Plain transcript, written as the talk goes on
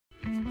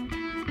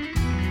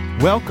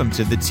Welcome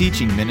to the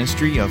teaching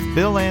ministry of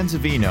Bill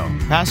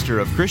Anzavino, pastor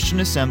of Christian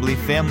Assembly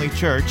Family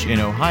Church in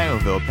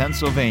Ohioville,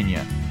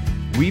 Pennsylvania.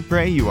 We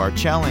pray you are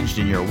challenged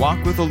in your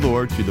walk with the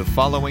Lord through the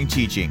following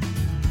teaching.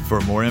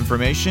 For more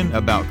information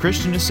about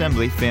Christian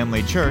Assembly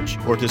Family Church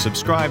or to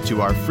subscribe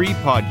to our free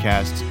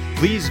podcasts,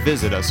 please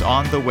visit us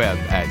on the web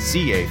at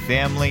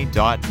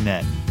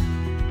cafamily.net.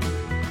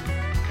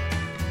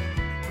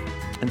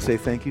 And say,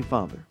 thank you,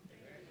 Father,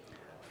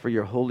 for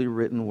your holy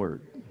written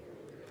word.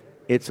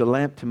 It's a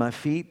lamp to my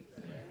feet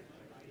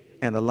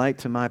and a light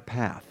to my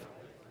path.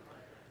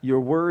 Your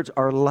words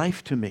are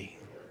life to me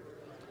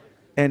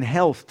and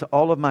health to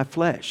all of my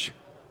flesh.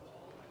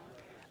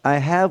 I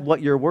have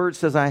what your word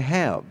says I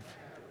have.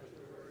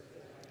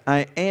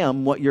 I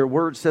am what your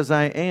word says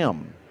I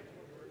am.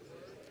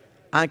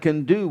 I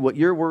can do what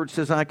your word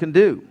says I can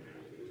do.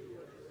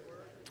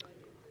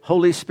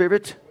 Holy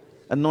Spirit,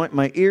 anoint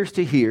my ears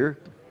to hear,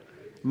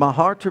 my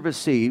heart to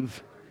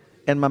receive,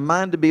 and my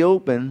mind to be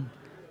open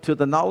to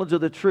the knowledge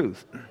of the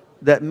truth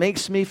that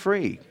makes me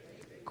free.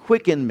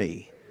 Quicken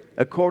me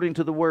according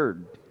to the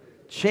word.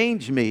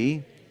 Change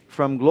me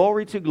from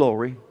glory to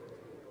glory.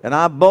 And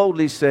I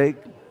boldly say,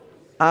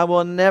 I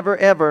will never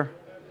ever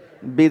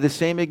be the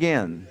same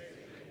again.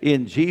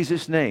 In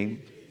Jesus'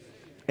 name,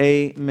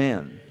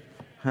 amen.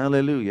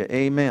 Hallelujah.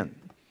 Amen.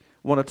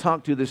 I want to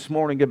talk to you this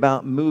morning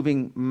about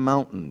moving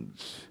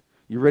mountains.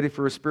 You ready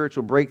for a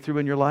spiritual breakthrough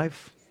in your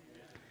life?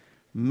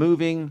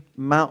 Moving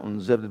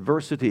mountains of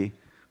adversity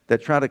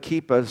that try to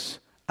keep us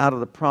out of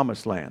the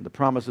promised land, the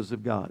promises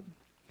of God.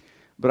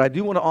 But I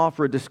do want to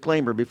offer a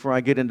disclaimer before I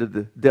get into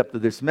the depth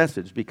of this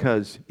message,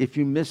 because if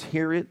you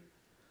mishear it,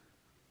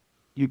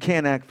 you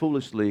can act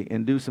foolishly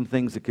and do some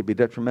things that could be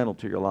detrimental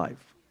to your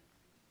life.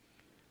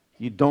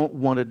 You don't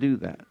want to do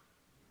that.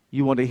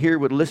 You want to hear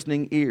with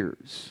listening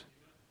ears,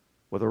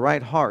 with a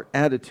right heart,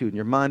 attitude, and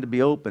your mind to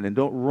be open, and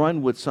don't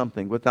run with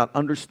something without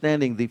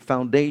understanding the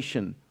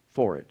foundation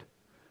for it.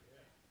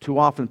 Too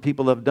often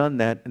people have done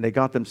that and they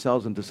got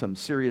themselves into some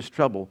serious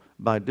trouble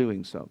by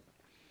doing so.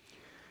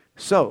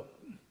 So,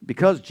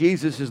 because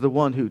Jesus is the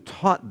one who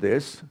taught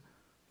this,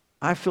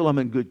 I feel I'm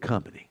in good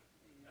company.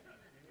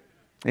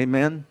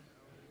 Amen?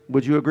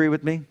 Would you agree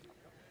with me?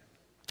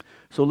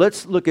 So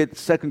let's look at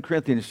 2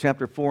 Corinthians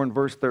chapter 4 and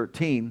verse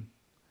 13.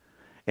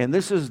 And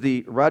this is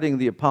the writing of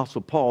the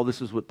Apostle Paul.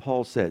 This is what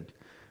Paul said.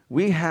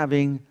 We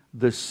having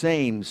the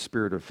same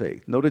spirit of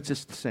faith. Notice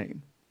it's the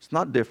same. It's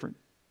not different.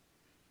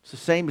 It's the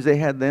same as they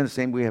had then, the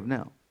same we have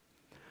now.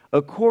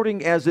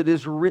 According as it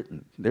is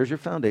written. There's your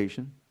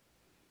foundation.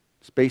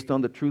 It's based on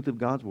the truth of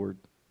God's word.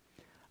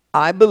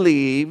 I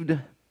believed,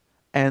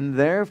 and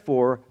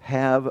therefore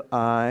have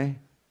I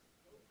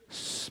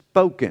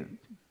spoken.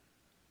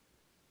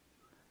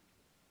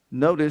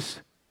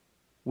 Notice,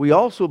 we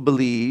also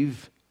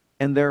believe,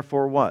 and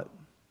therefore what?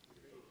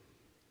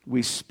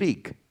 We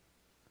speak.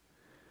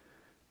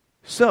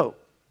 So,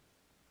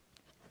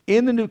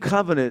 in the new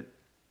covenant,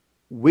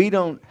 we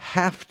don't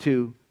have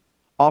to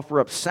offer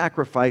up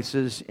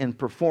sacrifices and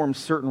perform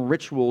certain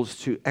rituals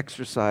to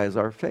exercise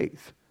our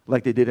faith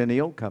like they did in the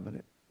old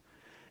covenant.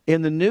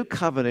 In the new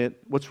covenant,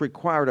 what's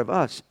required of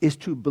us is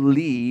to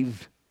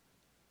believe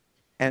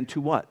and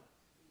to what?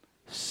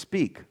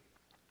 Speak.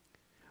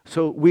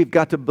 So we've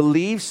got to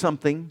believe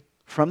something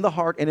from the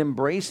heart and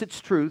embrace its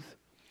truth,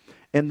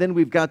 and then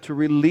we've got to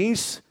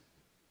release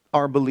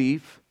our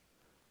belief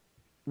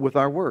with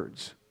our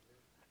words,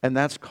 and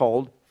that's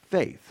called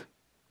faith.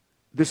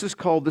 This is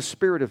called the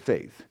spirit of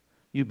faith.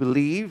 You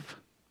believe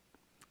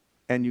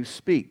and you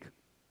speak.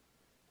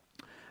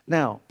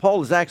 Now,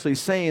 Paul is actually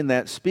saying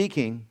that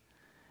speaking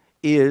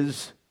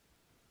is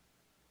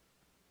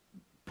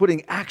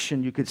putting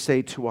action, you could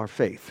say, to our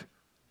faith.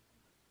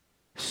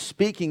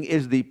 Speaking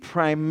is the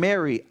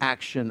primary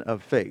action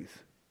of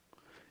faith.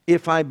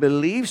 If I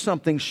believe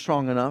something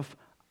strong enough,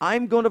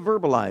 I'm going to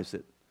verbalize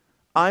it.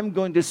 I'm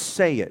going to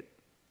say it.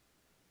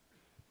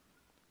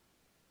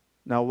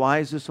 Now, why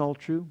is this all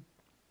true?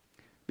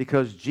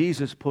 Because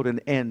Jesus put an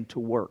end to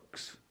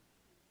works.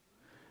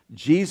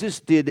 Jesus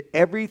did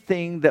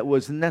everything that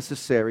was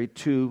necessary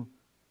to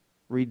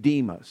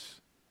redeem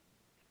us.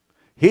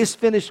 His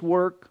finished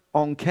work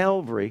on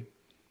Calvary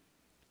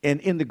and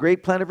in the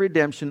great plan of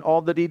redemption,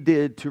 all that He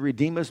did to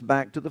redeem us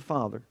back to the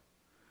Father,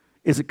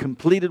 is a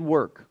completed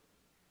work.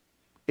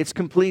 It's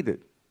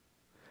completed.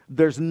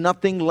 There's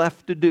nothing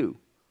left to do.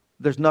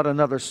 There's not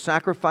another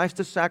sacrifice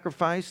to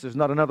sacrifice. There's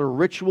not another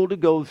ritual to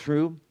go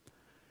through.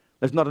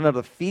 There's not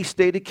another feast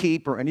day to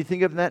keep or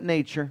anything of that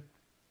nature.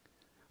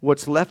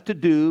 What's left to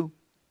do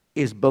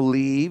is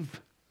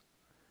believe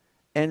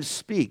and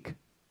speak.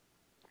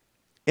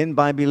 And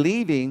by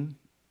believing,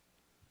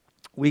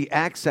 we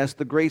access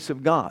the grace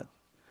of God.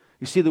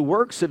 You see, the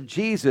works of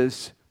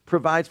Jesus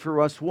provides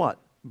for us what?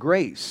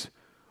 Grace.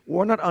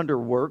 We're not under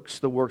works,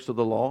 the works of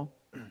the law.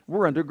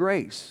 We're under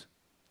grace.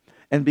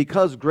 And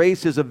because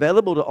grace is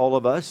available to all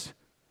of us,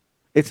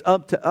 it's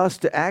up to us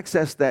to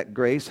access that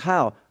grace.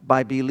 How?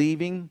 By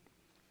believing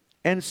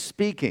and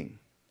speaking.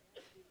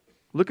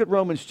 Look at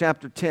Romans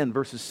chapter 10,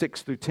 verses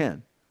 6 through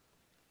 10.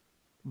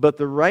 But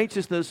the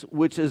righteousness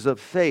which is of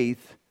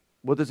faith,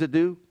 what does it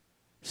do?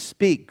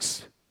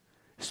 Speaks.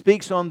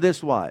 Speaks on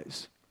this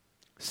wise.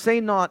 Say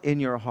not in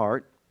your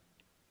heart,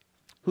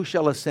 who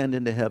shall ascend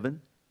into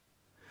heaven?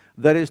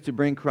 That is to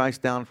bring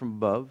Christ down from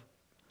above.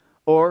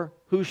 Or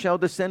who shall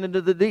descend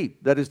into the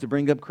deep? That is to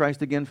bring up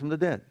Christ again from the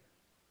dead.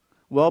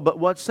 Well, but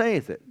what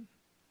saith it?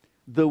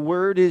 The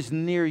word is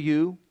near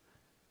you,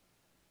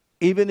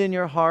 even in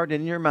your heart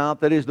and in your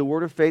mouth. That is the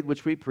word of faith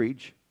which we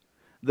preach.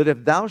 That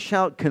if thou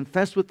shalt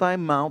confess with thy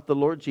mouth the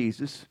Lord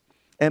Jesus,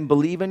 and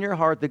believe in your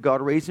heart that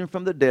God raised him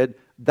from the dead,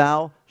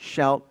 thou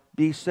shalt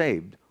be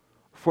saved.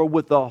 For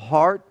with the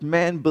heart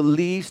man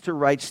believes to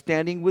right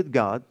standing with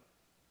God,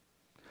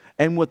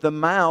 and with the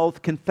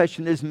mouth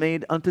confession is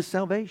made unto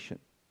salvation.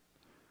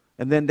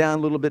 And then down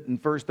a little bit in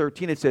verse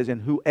 13 it says,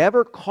 and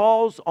whoever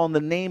calls on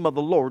the name of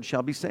the Lord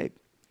shall be saved.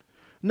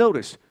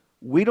 Notice,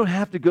 we don't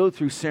have to go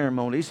through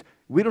ceremonies.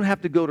 We don't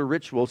have to go to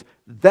rituals.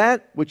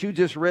 That, what you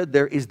just read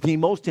there, is the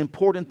most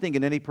important thing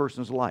in any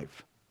person's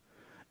life.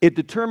 It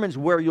determines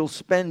where you'll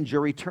spend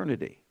your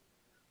eternity.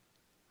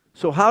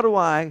 So how do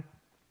I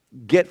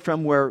get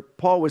from where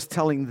Paul was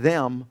telling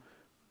them,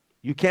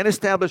 you can't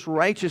establish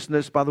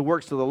righteousness by the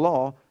works of the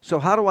law, so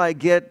how do I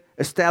get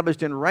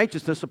established in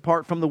righteousness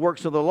apart from the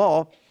works of the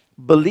law?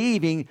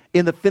 Believing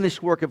in the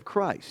finished work of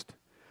Christ.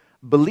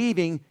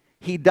 Believing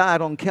he died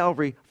on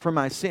Calvary for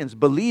my sins.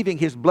 Believing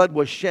his blood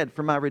was shed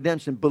for my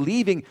redemption.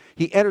 Believing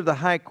he entered the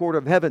high court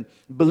of heaven.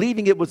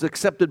 Believing it was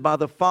accepted by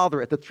the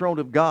Father at the throne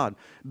of God.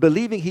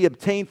 Believing he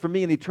obtained for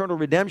me an eternal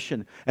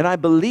redemption. And I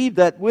believe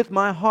that with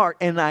my heart,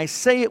 and I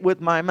say it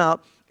with my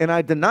mouth, and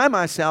I deny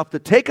myself to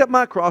take up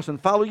my cross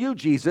and follow you,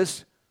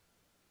 Jesus.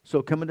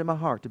 So come into my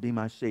heart to be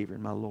my Savior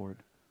and my Lord.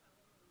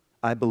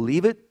 I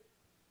believe it.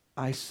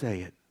 I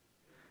say it.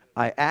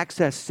 I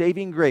access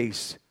saving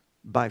grace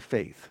by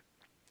faith.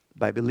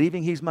 By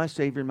believing he's my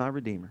Savior and my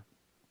Redeemer.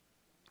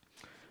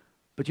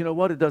 But you know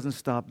what? It doesn't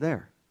stop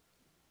there.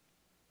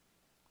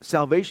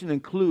 Salvation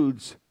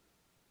includes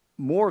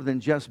more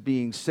than just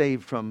being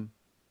saved from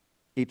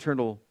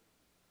eternal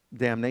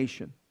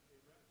damnation.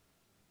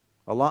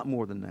 A lot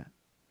more than that.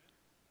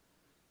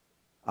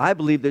 I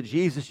believe that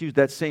Jesus used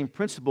that same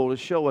principle to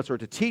show us or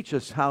to teach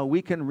us how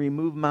we can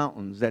remove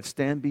mountains that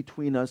stand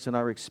between us and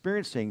our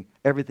experiencing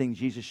everything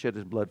Jesus shed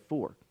his blood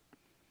for.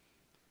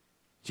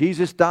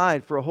 Jesus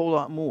died for a whole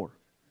lot more.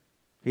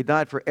 He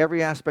died for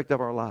every aspect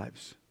of our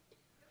lives.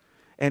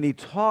 And he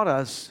taught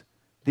us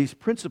these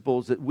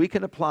principles that we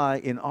can apply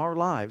in our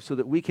lives so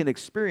that we can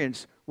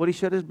experience what he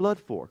shed his blood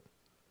for.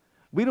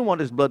 We don't want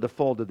his blood to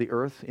fall to the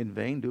earth in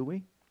vain, do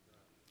we?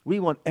 We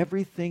want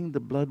everything the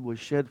blood was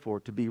shed for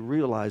to be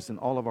realized in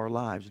all of our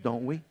lives,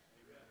 don't we?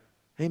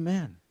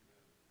 Amen.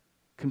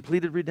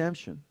 Completed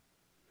redemption.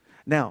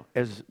 Now,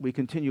 as we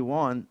continue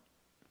on,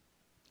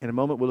 in a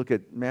moment we'll look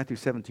at Matthew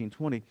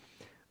 17:20.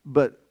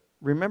 But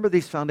remember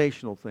these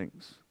foundational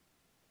things.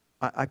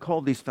 I call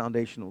these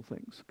foundational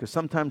things because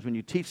sometimes when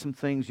you teach some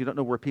things, you don't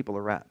know where people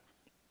are at.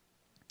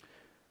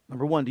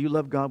 Number one, do you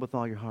love God with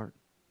all your heart,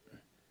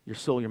 your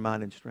soul, your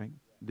mind, and strength?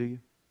 Do you?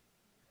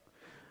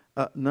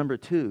 Number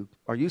two,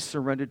 are you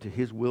surrendered to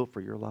his will for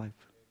your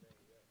life?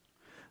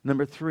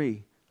 Number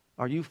three,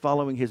 are you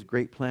following his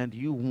great plan? Do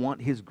you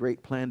want his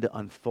great plan to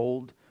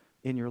unfold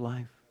in your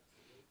life?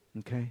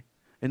 Okay.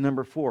 And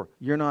number four,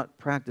 you're not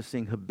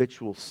practicing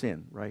habitual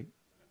sin, right?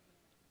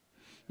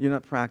 You're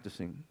not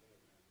practicing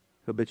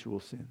habitual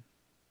sin.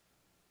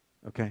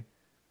 Okay?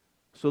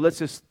 So let's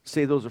just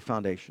say those are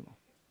foundational.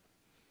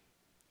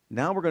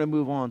 Now we're going to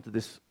move on to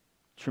this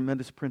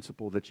tremendous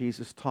principle that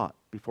Jesus taught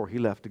before he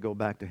left to go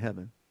back to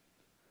heaven.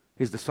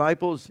 His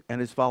disciples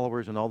and his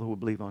followers and all who would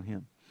believe on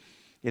him.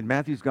 In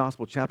Matthew's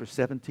Gospel, chapter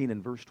 17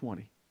 and verse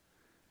 20.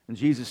 And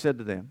Jesus said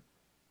to them,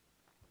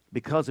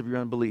 because of your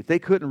unbelief, they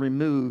couldn't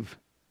remove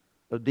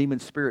a demon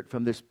spirit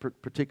from this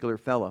particular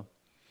fellow.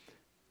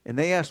 And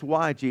they asked,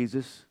 why,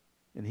 Jesus?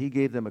 And he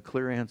gave them a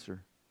clear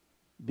answer.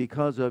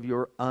 Because of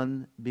your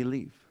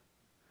unbelief.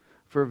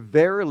 For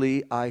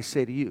verily I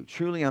say to you,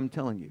 truly I'm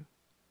telling you,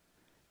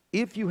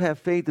 if you have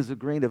faith as a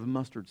grain of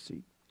mustard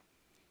seed,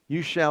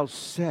 you shall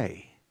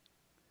say.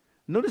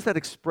 Notice that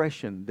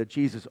expression that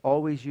Jesus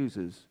always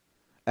uses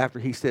after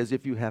he says,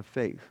 if you have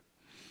faith.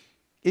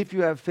 If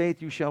you have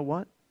faith, you shall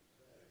what?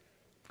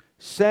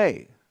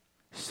 Say.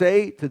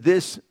 Say to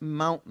this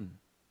mountain,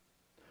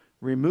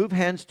 remove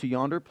hence to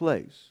yonder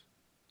place,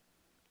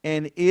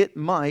 and it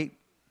might,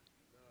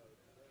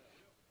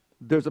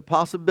 there's a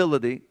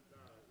possibility,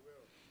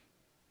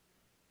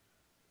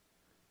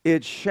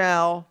 it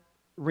shall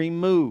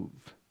remove,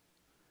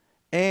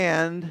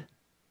 and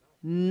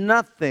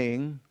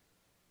nothing,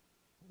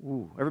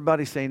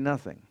 everybody say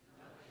nothing,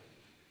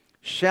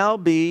 shall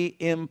be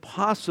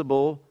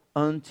impossible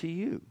unto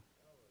you.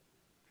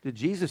 Did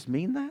Jesus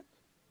mean that?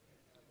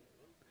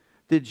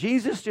 Did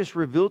Jesus just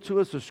reveal to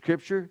us a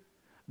scripture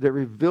that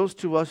reveals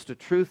to us the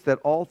truth that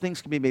all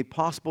things can be made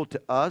possible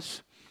to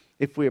us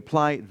if we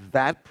apply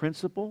that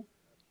principle?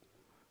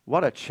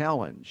 What a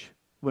challenge,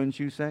 wouldn't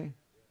you say?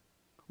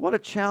 What a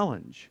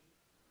challenge.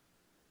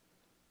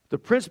 The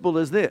principle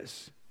is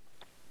this.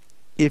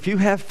 If you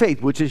have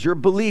faith, which is your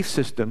belief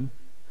system,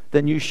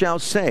 then you shall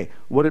say.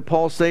 What did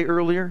Paul say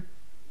earlier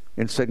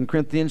in 2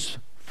 Corinthians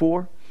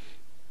 4?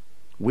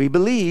 We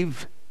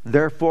believe,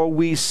 therefore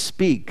we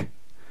speak.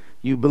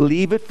 You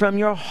believe it from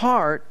your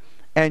heart,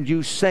 and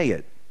you say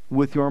it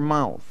with your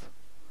mouth.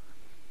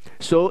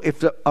 So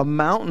if a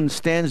mountain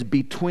stands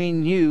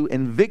between you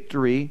and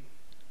victory,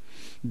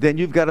 then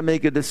you've got to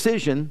make a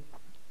decision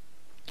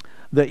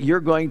that you're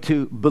going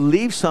to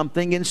believe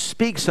something and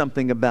speak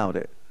something about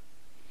it.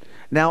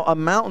 Now, a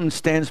mountain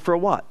stands for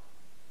what?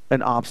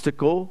 An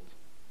obstacle,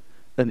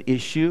 an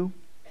issue,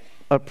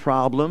 a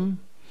problem,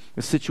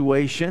 a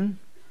situation,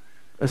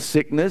 a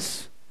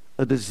sickness,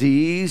 a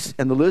disease,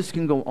 and the list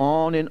can go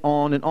on and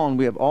on and on.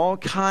 We have all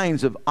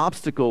kinds of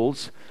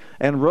obstacles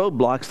and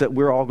roadblocks that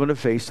we're all going to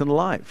face in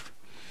life.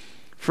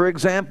 For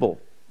example,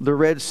 the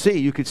Red Sea,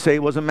 you could say,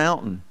 was a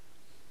mountain.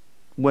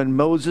 When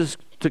Moses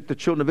took the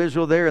children of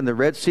Israel there and the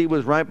Red Sea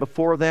was right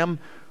before them,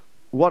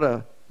 what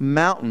a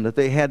mountain that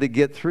they had to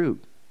get through.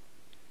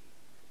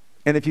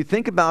 And if you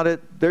think about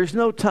it, there's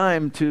no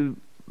time to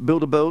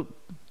build a boat.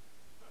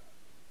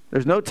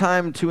 There's no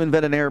time to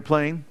invent an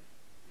airplane,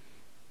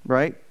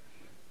 right?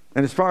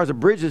 And as far as a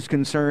bridge is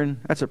concerned,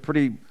 that's a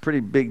pretty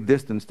big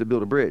distance to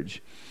build a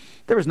bridge.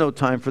 There was no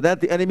time for that.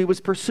 The enemy was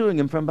pursuing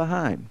him from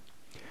behind.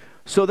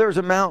 So there's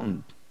a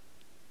mountain.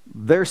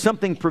 There's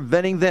something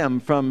preventing them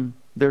from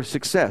their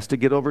success to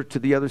get over to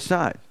the other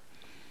side.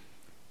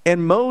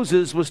 And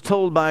Moses was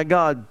told by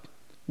God,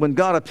 when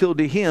God appealed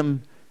to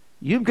him,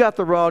 you've got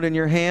the rod in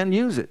your hand,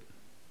 use it.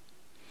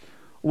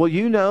 Well,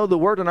 you know, the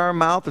word in our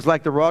mouth is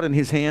like the rod in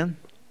his hand.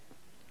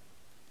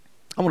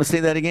 I want to say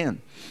that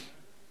again.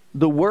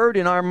 The word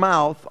in our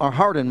mouth, our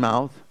heart and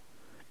mouth,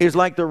 is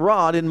like the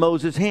rod in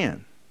Moses'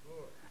 hand.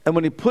 And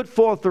when he put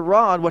forth the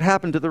rod, what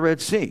happened to the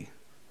Red Sea?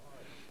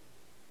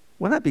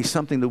 Wouldn't that be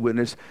something to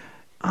witness?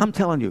 I'm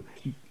telling you,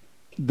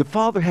 the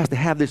Father has to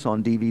have this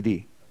on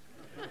DVD.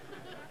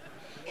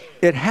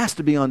 It has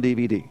to be on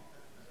DVD.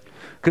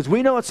 Because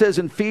we know it says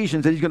in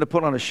Ephesians that he's going to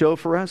put on a show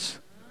for us.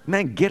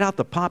 Man, get out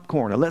the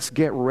popcorn and let's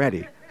get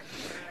ready.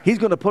 He's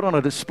going to put on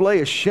a display,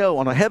 a show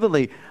on a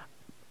heavenly,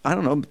 I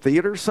don't know,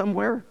 theater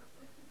somewhere.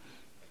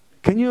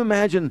 Can you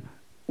imagine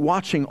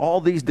watching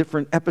all these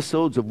different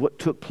episodes of what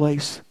took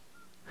place?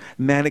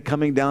 Manna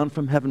coming down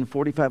from heaven,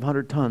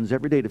 4,500 tons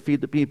every day to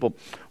feed the people.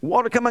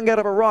 Water coming out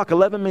of a rock,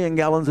 11 million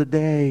gallons a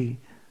day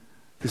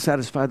to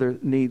satisfy their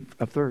need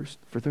of thirst.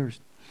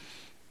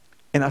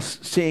 And us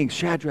seeing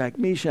Shadrach,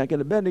 Meshach,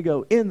 and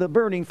Abednego in the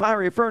burning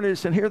fiery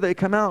furnace, and here they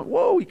come out.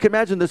 Whoa, you can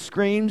imagine the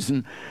screams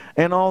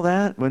and all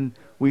that when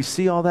we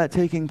see all that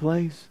taking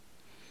place.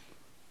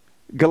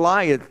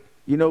 Goliath,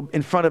 you know,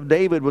 in front of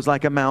David was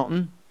like a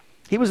mountain.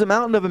 He was a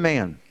mountain of a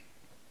man.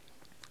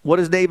 What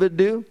does David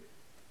do?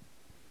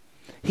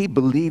 He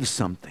believes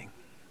something.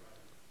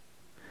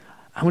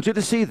 I want you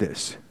to see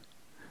this.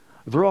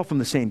 They're all from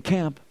the same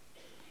camp.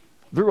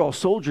 They're all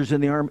soldiers in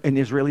the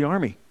Israeli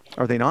army,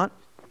 are they not?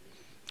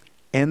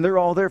 And they're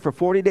all there for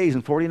 40 days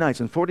and 40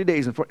 nights and 40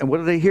 days. And what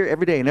do they hear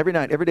every day and every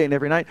night, every day and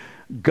every night?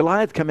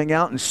 Goliath coming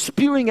out and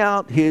spewing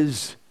out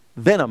his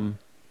venom.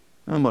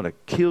 I'm going to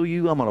kill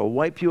you. I'm going to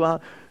wipe you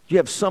out. Do you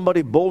have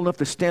somebody bold enough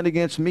to stand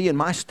against me and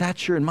my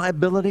stature and my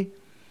ability?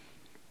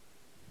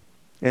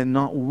 And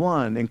not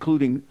one,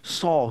 including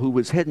Saul, who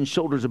was head and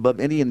shoulders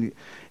above any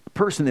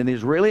person in the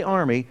Israeli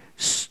army,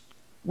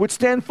 would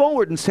stand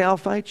forward and say, I'll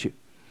fight you.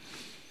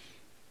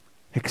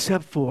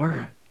 Except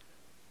for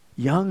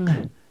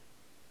young,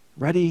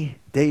 ruddy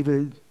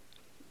David,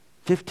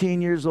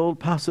 15 years old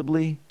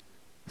possibly,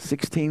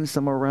 16,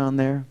 somewhere around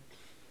there,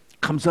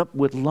 comes up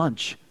with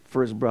lunch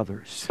for his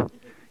brothers.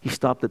 He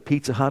stopped at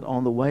Pizza Hut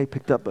on the way,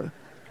 picked up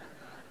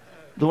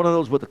one of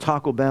those with the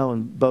Taco Bell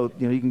and both,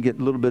 you know, you can get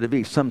a little bit of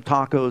each. Some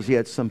tacos, he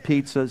had some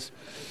pizzas,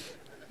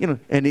 you know,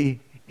 and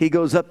he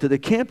goes up to the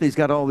camp and he's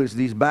got all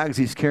these bags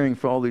he's carrying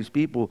for all these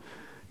people,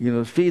 you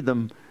know, to feed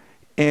them.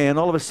 And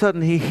all of a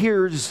sudden he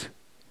hears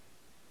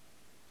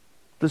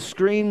the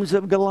screams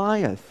of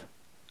Goliath.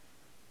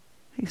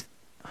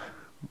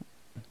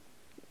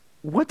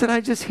 What did I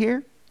just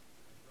hear?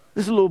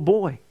 This is a little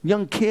boy,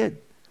 young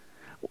kid.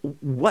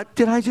 What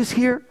did I just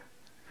hear?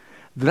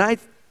 Did I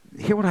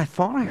hear what I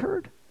thought I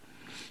heard?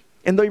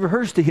 And they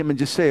rehearse to him and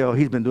just say, oh,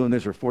 he's been doing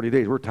this for 40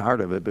 days. We're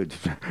tired of it, but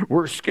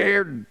we're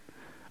scared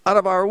out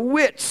of our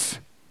wits.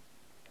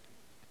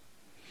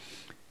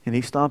 And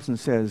he stops and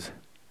says,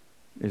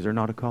 is there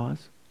not a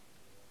cause?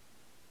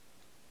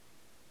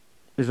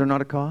 Is there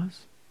not a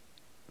cause?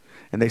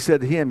 And they said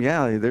to him,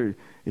 yeah,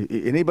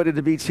 anybody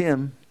that beats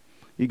him,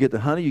 you get the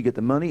honey, you get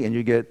the money, and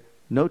you get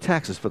no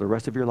taxes for the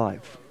rest of your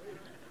life.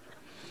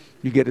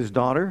 You get his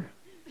daughter,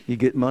 you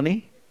get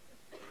money,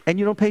 and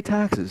you don't pay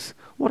taxes.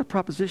 What a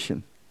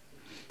proposition.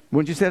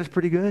 Wouldn't you say that's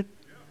pretty good?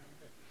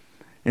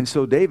 And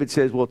so David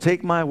says, well,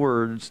 take my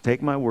words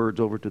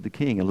over to the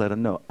king and let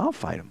him know. I'll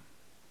fight him.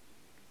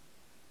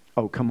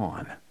 Oh, come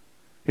on.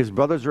 His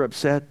brothers are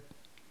upset.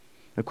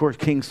 Of course,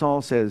 King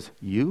Saul says,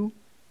 you?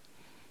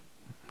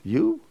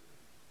 You're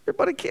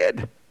but a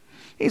kid.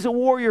 He's a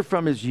warrior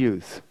from his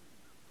youth.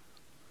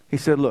 He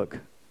said, look,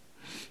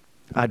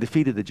 I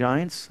defeated the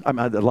giants,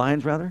 the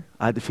lions rather.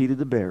 I defeated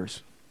the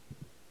bears.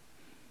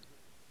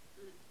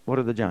 What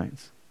are the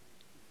giants?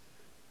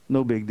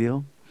 No big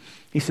deal.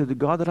 He said, the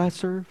God that I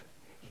serve,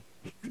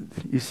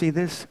 you see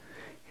this?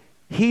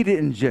 He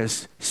didn't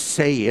just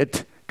say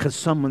it because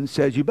someone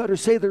says, you better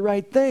say the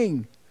right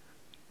thing.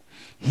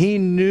 He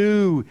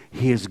knew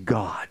his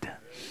God.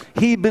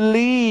 He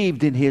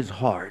believed in his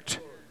heart.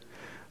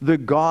 The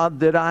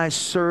God that I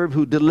serve,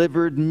 who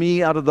delivered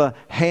me out of the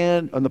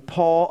hand and the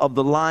paw of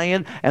the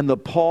lion and the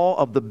paw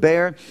of the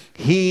bear,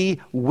 he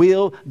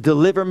will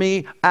deliver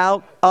me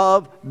out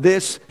of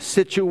this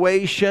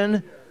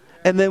situation.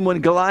 And then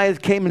when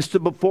Goliath came and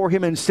stood before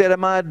him and said,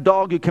 am I a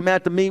dog? You come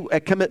at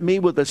me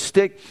with a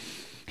stick.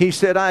 He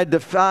said, I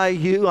defy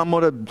you. I'm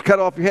going to cut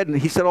off your head. And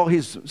he said all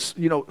his,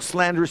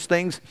 slanderous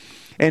things.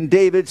 And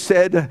David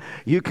said,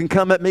 you can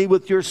come at me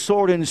with your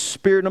sword and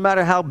spear, no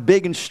matter how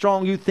big and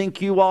strong you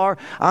think you are.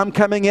 I'm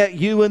coming at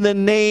you in the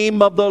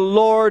name of the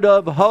Lord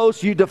of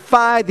hosts. You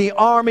defy the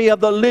army of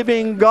the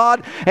living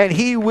God, and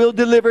he will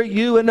deliver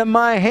you into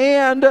my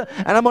hand.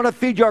 And I'm going to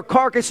feed your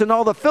carcass and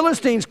all the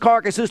Philistines'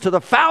 carcasses to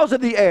the fowls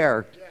of the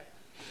air.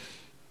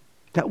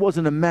 That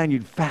wasn't a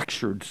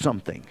manufactured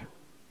something.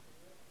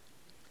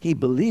 He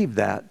believed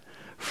that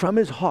from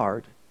his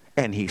heart,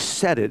 and he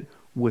said it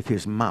with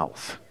his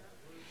mouth.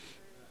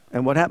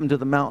 And what happened to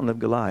the mountain of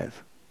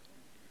Goliath?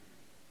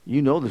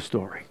 You know the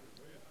story.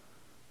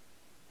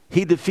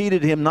 He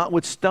defeated him not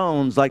with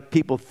stones like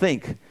people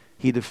think.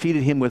 He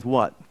defeated him with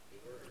what?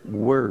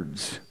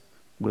 Words.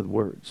 With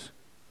words.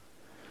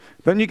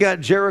 Then you got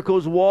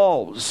Jericho's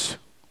walls.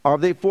 Are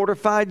they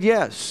fortified?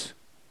 Yes.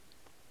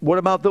 What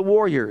about the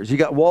warriors? You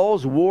got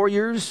walls,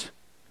 warriors,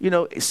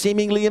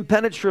 seemingly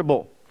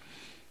impenetrable.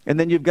 And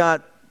then you've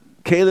got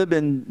Caleb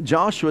and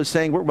Joshua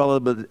saying, we're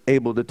well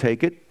able to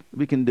take it.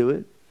 We can do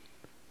it.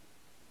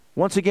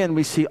 Once again,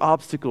 we see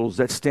obstacles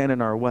that stand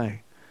in our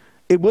way.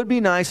 It would be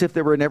nice if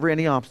there were never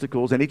any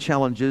obstacles, any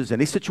challenges,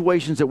 any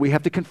situations that we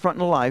have to confront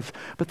in life,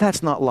 but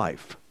that's not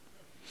life.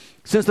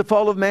 Since the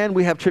fall of man,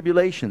 we have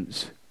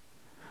tribulations.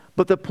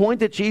 But the point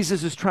that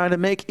Jesus is trying to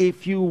make,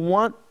 if you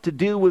want to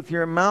deal with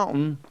your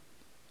mountain,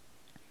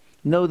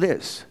 know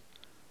this.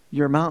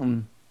 Your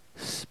mountain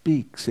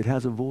speaks. It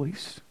has a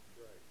voice.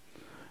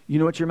 You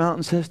know what your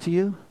mountain says to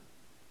you?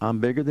 I'm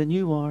bigger than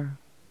you are.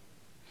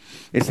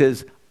 It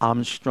says,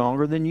 I'm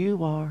stronger than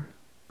you are.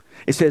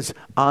 It says,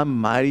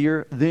 I'm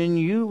mightier than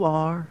you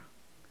are.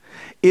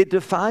 It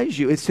defies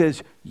you. It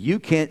says, you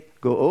can't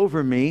go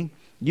over me.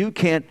 You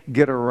can't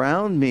get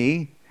around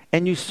me.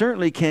 And you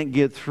certainly can't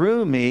get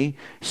through me.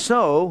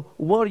 So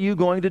what are you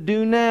going to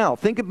do now?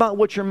 Think about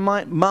what your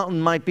mountain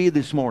might be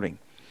this morning.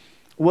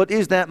 What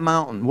is that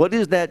mountain? What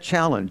is that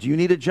challenge? You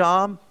need a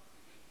job?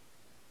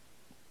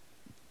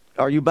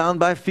 Are you bound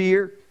by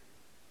fear?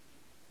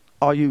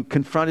 Are you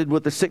confronted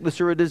with a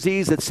sickness or a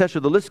disease, etc.?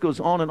 The list goes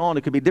on and on.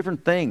 It could be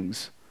different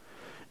things.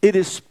 It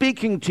is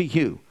speaking to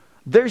you.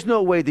 There's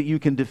no way that you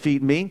can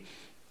defeat me.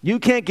 You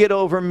can't get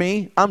over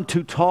me. I'm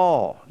too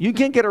tall. You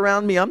can't get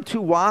around me. I'm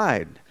too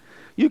wide.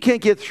 You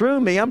can't get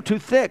through me. I'm too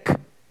thick.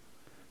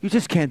 You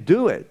just can't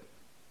do it.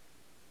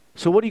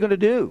 So what are you going to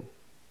do?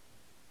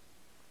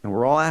 And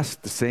we're all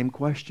asked the same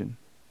question.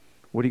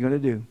 What are you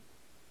going to do?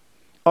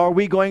 Are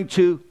we going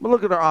to,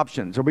 look at our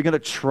options. Are we going to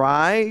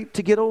try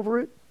to get over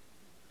it?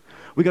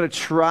 We're going to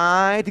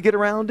try to get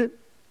around it?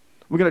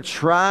 We're going to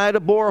try to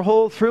bore a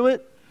hole through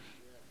it?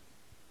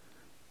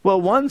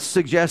 Well, one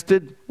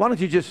suggested, why don't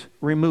you just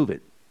remove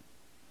it?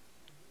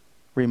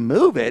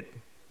 Remove it?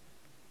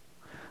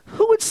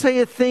 Who would say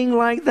a thing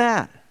like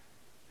that?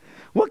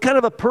 What kind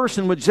of a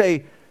person would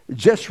say,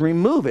 just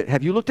remove it?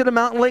 Have you looked at a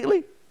mountain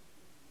lately?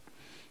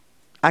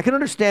 I can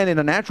understand in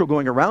a natural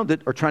going around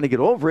it or trying to get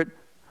over it.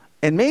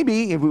 And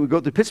maybe if we would go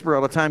to Pittsburgh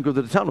all the time, go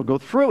to the tunnel, go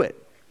through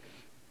it.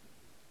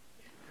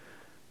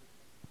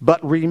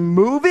 But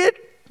remove it?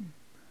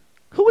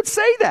 Who would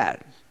say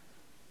that?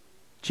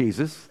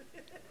 Jesus.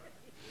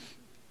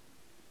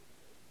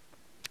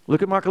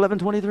 Look at Mark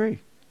 11:23.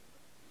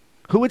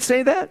 Who would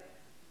say that?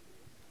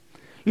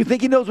 You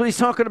think he knows what he's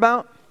talking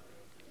about?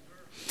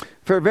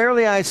 For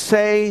verily I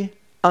say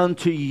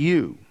unto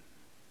you,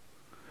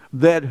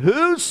 that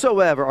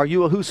whosoever, are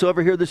you a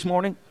whosoever here this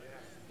morning?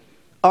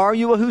 Are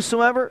you a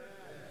whosoever?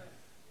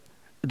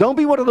 Don't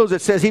be one of those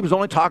that says he was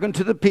only talking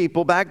to the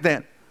people back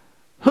then.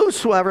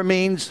 Whosoever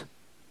means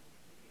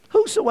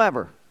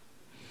whosoever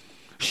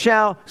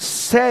shall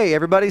say,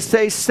 everybody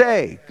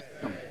say,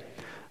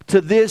 to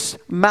this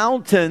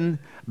mountain,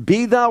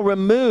 be thou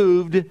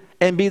removed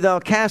and be thou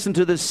cast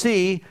into the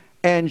sea,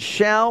 and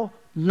shall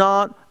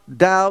not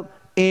doubt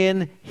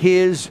in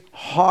his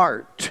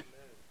heart.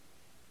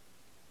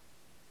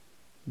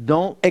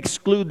 Don't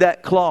exclude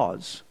that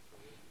clause.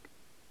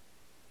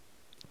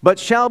 But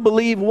shall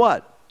believe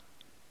what?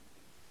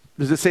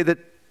 Does it say that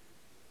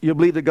you'll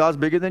believe that God's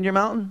bigger than your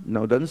mountain?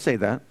 No, it doesn't say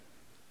that.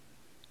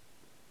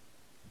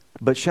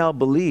 But shall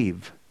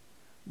believe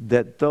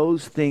that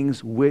those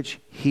things which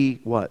he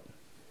what?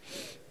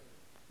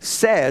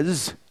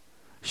 Says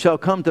shall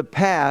come to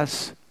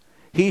pass.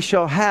 He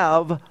shall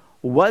have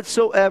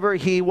whatsoever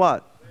he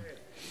what?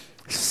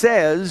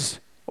 says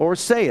or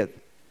saith.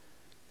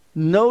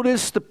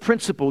 Notice the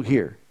principle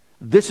here.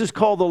 This is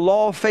called the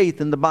law of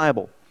faith in the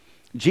Bible.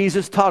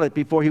 Jesus taught it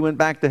before he went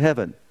back to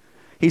heaven.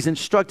 He's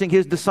instructing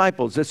his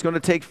disciples. It's going to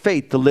take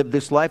faith to live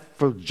this life,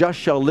 for just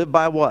shall live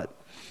by what?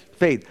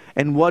 Faith.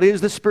 And what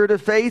is the spirit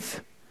of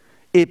faith?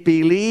 It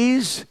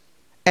believes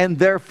and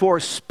therefore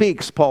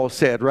speaks, Paul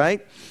said,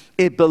 right?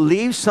 It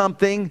believes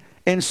something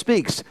and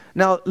speaks.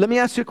 Now, let me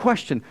ask you a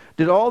question.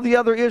 Did all the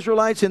other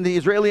Israelites in the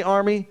Israeli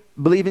army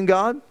believe in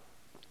God?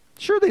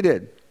 Sure they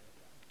did.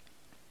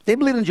 They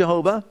believed in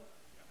Jehovah.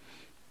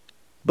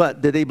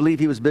 But did they believe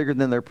he was bigger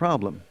than their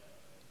problem?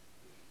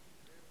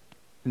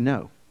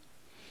 No.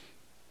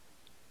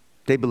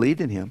 They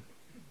believed in him.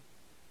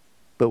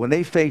 But when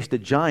they faced a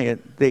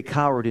giant, they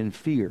cowered in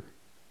fear.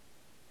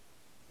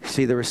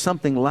 See, there was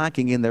something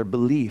lacking in their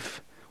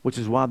belief, which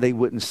is why they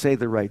wouldn't say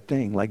the right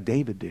thing like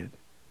David did.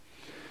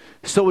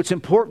 So it's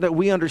important that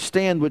we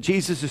understand what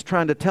Jesus is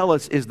trying to tell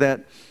us is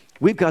that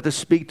we've got to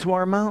speak to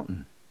our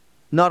mountain.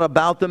 Not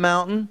about the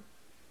mountain,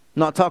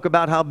 not talk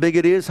about how big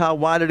it is, how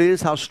wide it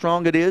is, how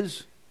strong it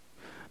is,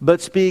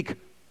 but speak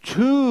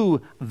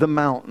to the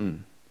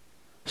mountain.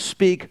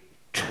 Speak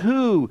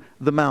to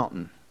the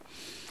mountain.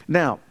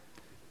 Now,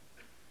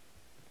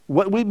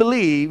 what we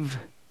believe,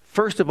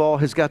 first of all,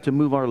 has got to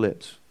move our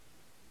lips.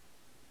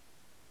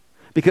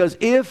 Because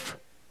if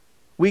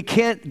we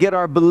can't get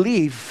our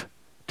belief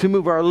to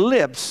move our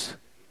lips,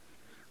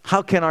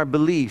 how can our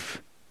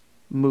belief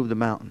move the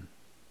mountain?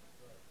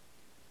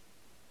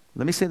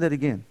 Let me say that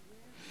again.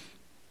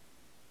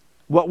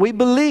 What we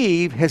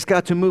believe has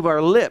got to move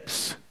our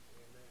lips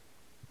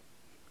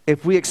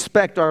if we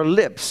expect our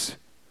lips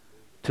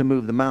to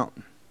move the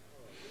mountain.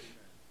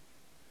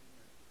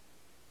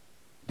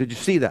 Did you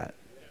see that?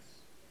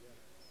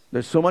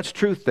 There's so much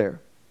truth there.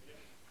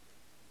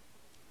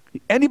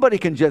 Anybody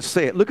can just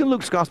say it. Look at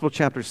Luke's Gospel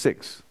chapter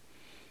 6.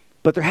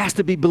 But there has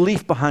to be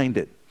belief behind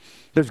it.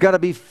 There's got to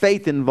be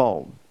faith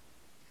involved.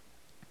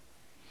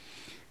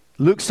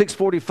 Luke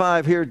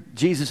 6:45 here,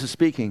 Jesus is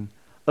speaking.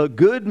 A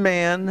good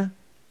man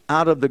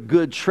out of the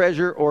good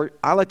treasure, or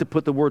I like to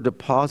put the word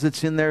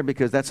deposits in there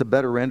because that's a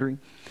better rendering.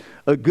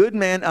 A good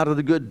man out of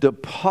the good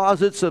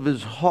deposits of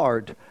his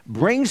heart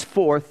brings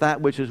forth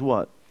that which is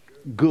what?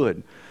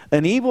 Good.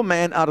 An evil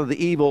man out of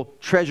the evil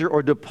treasure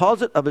or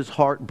deposit of his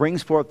heart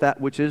brings forth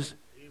that which is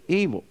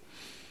evil.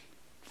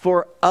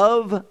 For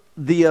of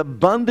the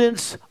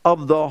abundance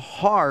of the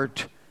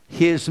heart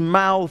his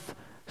mouth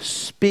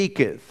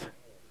speaketh.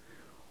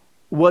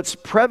 What's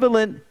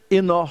prevalent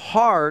in the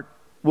heart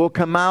will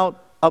come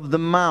out of the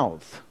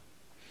mouth,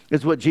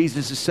 is what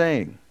Jesus is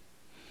saying.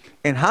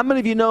 And how many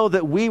of you know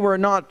that we were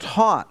not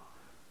taught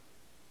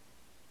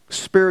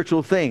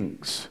spiritual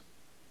things?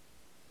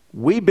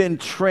 We've been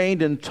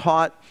trained and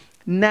taught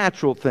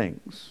natural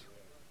things.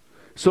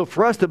 So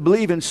for us to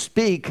believe and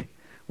speak,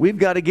 we've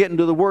got to get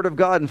into the Word of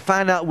God and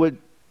find out what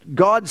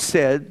God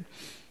said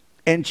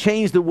and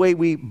change the way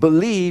we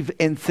believe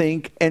and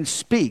think and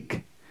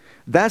speak.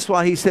 That's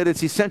why he said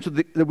it's essential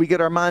that we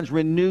get our minds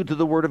renewed to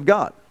the Word of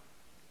God.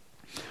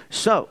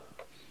 So,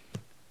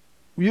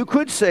 you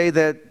could say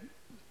that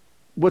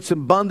what's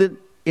abundant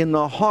in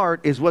the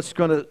heart is what's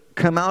going to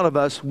come out of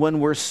us when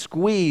we're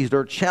squeezed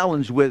or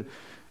challenged with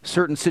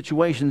certain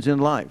situations in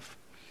life.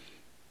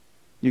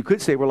 You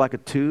could say we're like a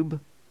tube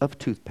of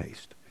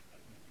toothpaste.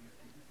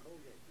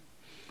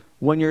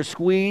 When you're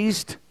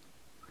squeezed,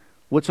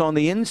 what's on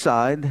the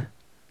inside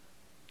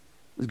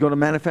is going to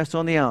manifest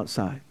on the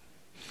outside.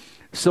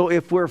 So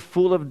if we're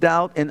full of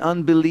doubt and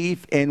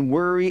unbelief and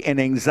worry and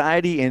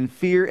anxiety and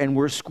fear and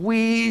we're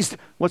squeezed,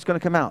 what's going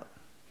to come out?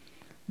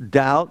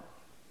 Doubt,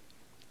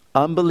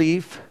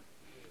 unbelief,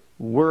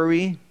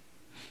 worry,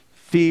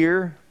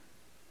 fear,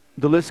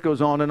 the list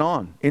goes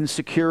on,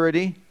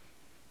 insecurity,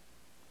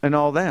 and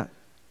all that.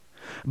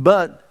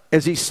 But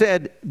as he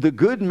said, the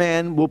good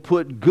man will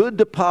put good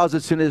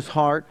deposits in his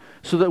heart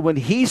so that when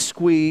he's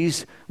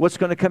squeezed, what's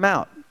going to come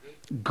out?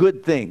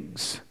 Good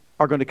things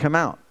are going to come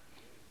out.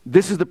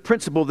 This is the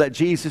principle that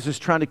Jesus is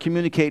trying to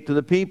communicate to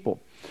the people.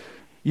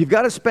 You've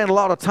got to spend a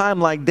lot of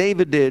time like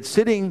David did,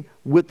 sitting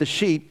with the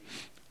sheep.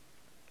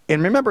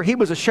 And remember, he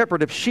was a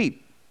shepherd of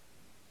sheep.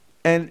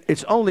 And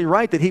it's only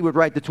right that he would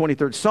write the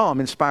 23rd Psalm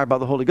inspired by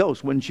the Holy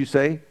Ghost, wouldn't you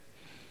say?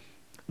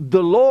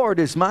 The Lord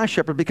is my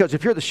shepherd, because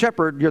if you're the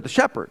shepherd, you're the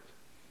shepherd.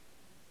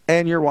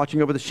 And you're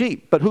watching over the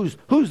sheep. But who's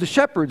the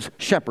shepherd's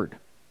shepherd?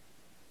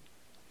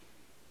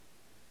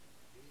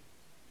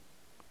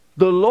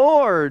 The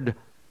Lord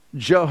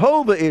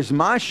Jehovah is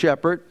my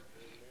shepherd,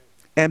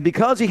 and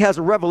because he has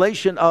a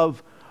revelation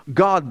of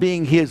God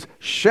being his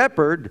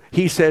shepherd,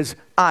 he says,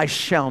 I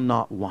shall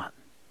not want.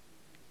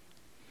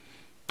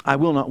 I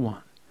will not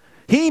want.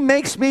 He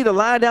makes me to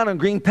lie down in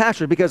green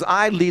pastures because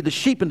I lead the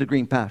sheep into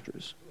green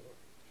pastures.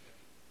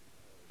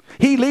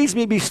 He leads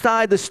me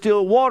beside the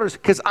still waters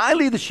because I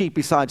lead the sheep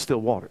beside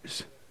still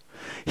waters.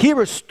 He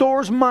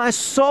restores my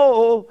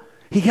soul.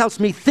 He helps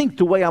me think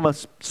the way I'm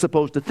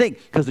supposed to think,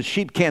 because the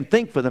sheep can't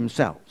think for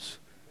themselves.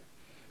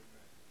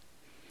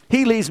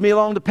 He leads me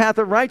along the path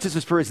of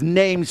righteousness for his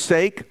name's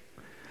sake.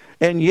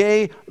 And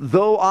yea,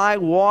 though I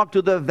walk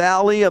through the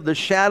valley of the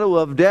shadow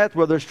of death,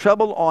 where there's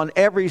trouble on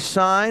every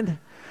side,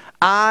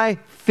 I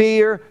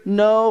fear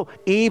no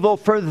evil,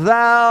 for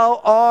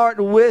thou art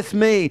with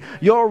me.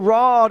 Your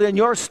rod and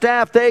your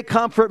staff, they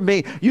comfort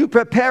me. You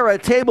prepare a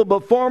table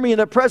before me in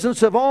the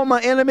presence of all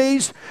my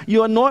enemies.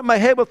 You anoint my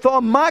head with oil.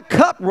 My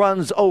cup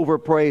runs over,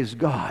 praise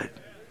God.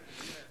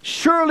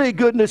 Surely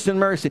goodness and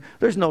mercy.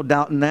 There's no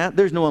doubt in that.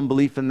 There's no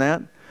unbelief in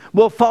that.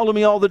 Will follow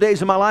me all the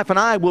days of my life, and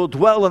I will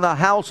dwell in the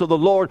house of the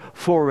Lord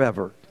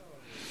forever.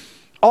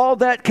 All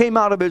that came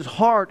out of his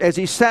heart as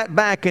he sat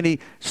back and he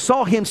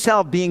saw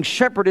himself being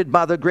shepherded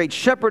by the great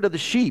shepherd of the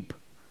sheep.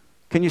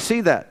 Can you see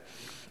that?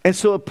 And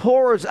so it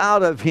pours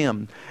out of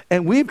him.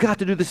 And we've got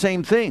to do the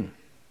same thing.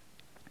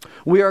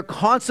 We are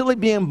constantly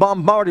being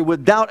bombarded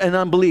with doubt and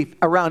unbelief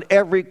around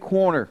every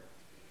corner.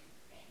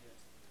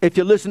 If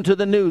you listen to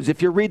the news,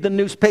 if you read the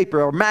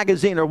newspaper or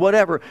magazine or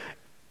whatever,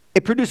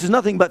 it produces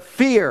nothing but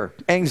fear,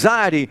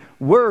 anxiety,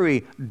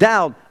 worry,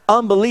 doubt,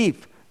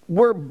 unbelief.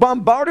 We're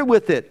bombarded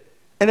with it.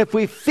 And if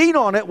we feed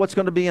on it, what's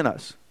going to be in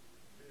us?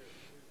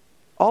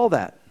 All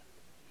that.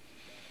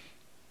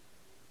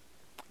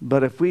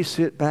 But if we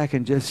sit back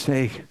and just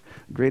say,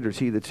 greater is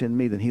he that's in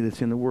me than he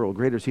that's in the world.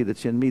 Greater is he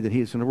that's in me than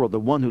he that's in the world.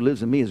 The one who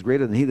lives in me is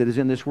greater than he that is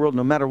in this world.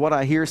 No matter what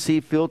I hear, see,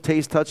 feel,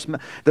 taste, touch,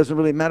 smell, doesn't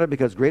really matter,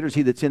 because greater is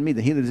he that's in me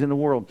than he that is in the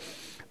world.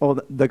 Oh,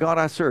 the God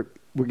I serve,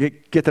 we'll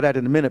get to that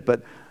in a minute,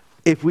 but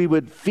if we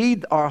would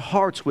feed our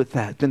hearts with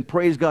that, then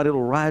praise God,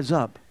 it'll rise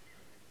up.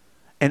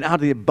 And out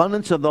of the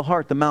abundance of the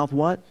heart, the mouth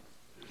what?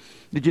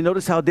 Did you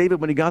notice how David,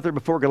 when he got there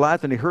before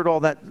Goliath and he heard all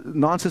that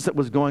nonsense that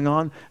was going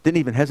on, didn't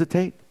even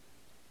hesitate?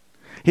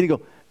 He didn't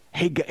go,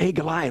 hey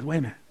Goliath, wait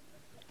a minute.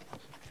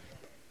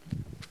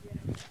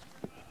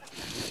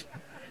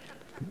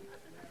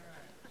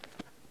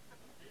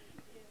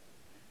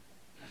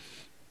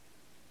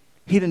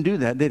 He didn't do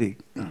that, did he?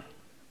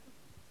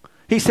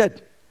 He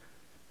said,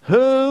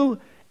 who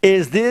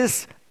is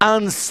this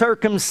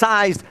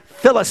uncircumcised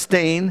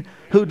Philistine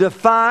who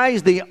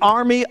defies the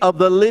army of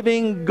the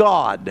living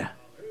God?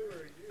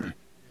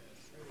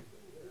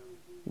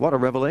 What a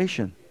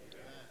revelation.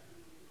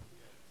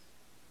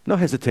 No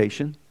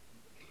hesitation.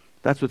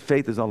 That's what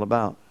faith is all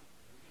about.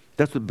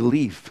 That's what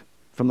belief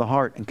from the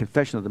heart and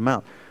confession of the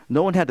mouth.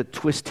 No one had to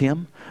twist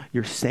him.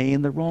 You're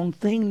saying the wrong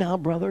thing now,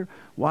 brother.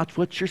 Watch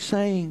what you're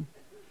saying.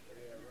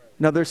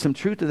 Now, there's some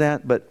truth to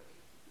that, but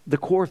the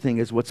core thing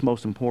is what's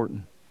most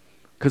important.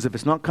 Because if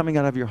it's not coming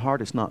out of your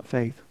heart, it's not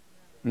faith.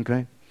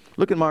 Okay?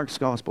 Look at Mark's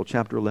Gospel,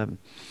 chapter 11.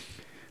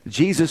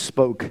 Jesus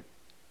spoke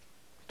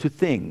to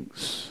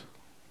things.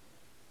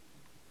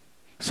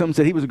 Some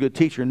said he was a good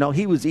teacher. No,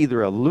 he was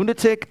either a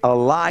lunatic, a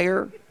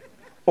liar,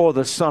 or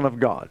the Son of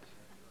God.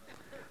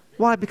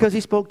 Why? Because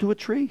he spoke to a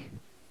tree.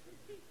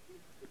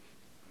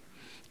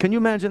 Can you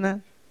imagine that?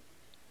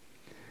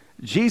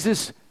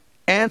 Jesus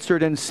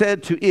answered and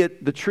said to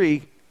it, the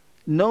tree,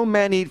 no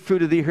man eat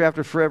fruit of thee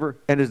hereafter forever.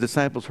 And his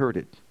disciples heard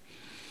it.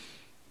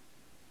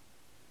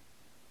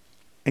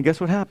 And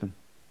guess what happened?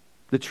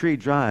 The tree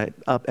dried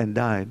up and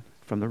died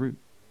from the root.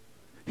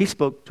 He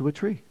spoke to a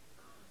tree.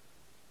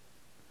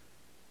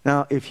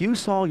 Now, if you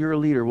saw your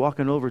leader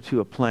walking over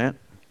to a plant,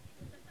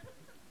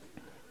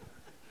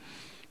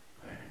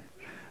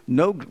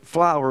 no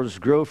flowers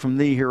grow from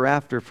thee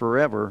hereafter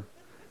forever,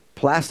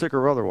 plastic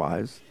or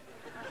otherwise.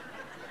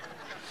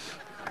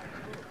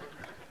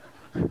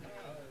 Can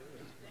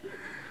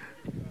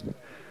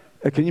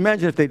you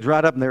imagine if they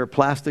dried up and they were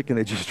plastic and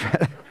they just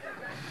dried up?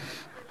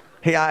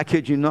 Hey, I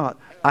kid you not.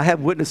 I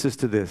have witnesses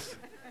to this.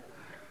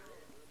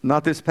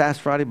 Not this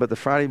past Friday, but the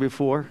Friday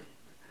before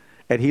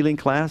at healing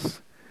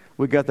class.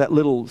 We got that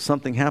little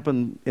something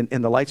happened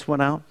and the lights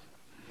went out.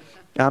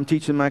 I'm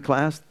teaching my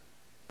class.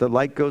 The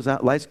light goes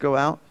out. Lights go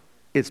out.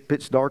 It's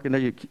pitch dark in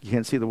there. You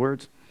can't see the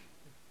words.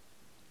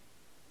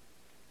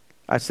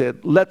 I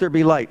said, let there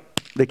be light.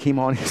 They came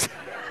on.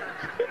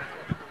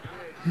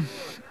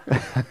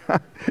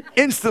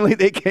 Instantly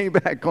they came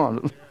back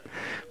on.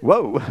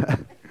 Whoa.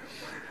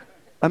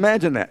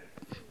 Imagine that.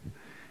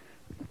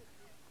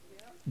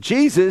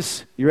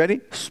 Jesus, you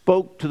ready?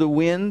 Spoke to the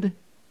wind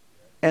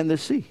and the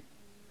sea.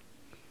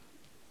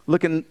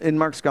 Look in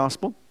Mark's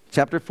Gospel,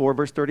 chapter 4,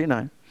 verse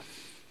 39.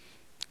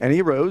 And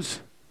he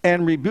arose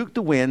and rebuked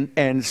the wind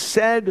and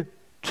said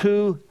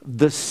to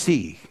the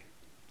sea.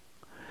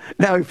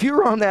 Now, if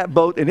you're on that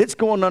boat and it's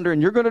going under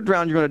and you're going to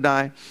drown, you're going to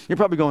die, you're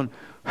probably going,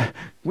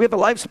 we have a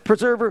life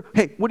preserver.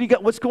 Hey, what do you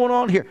got? What's going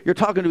on here? You're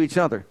talking to each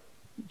other.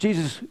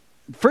 Jesus,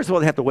 first of all,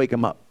 they have to wake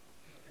him up.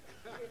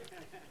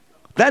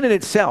 That in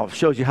itself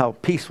shows you how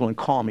peaceful and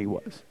calm he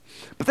was.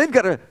 But they've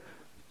got a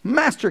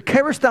master,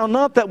 carest thou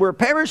not that we're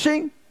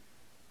perishing?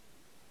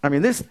 I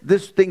mean, this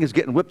thing is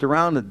getting whipped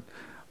around and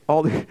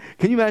all the,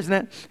 can you imagine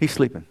that? He's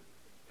sleeping.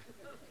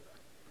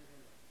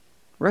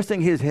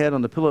 Resting his head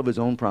on the pillow of his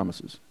own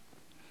promises.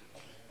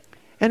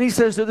 And he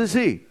says to the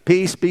sea,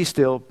 peace, be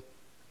still.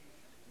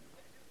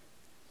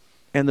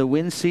 And the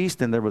wind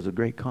ceased and there was a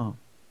great calm.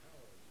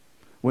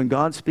 When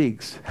God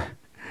speaks,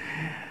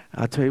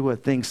 I'll tell you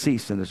what, things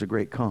cease and there's a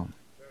great calm.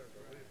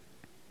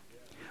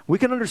 We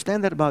can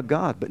understand that about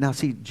God. But now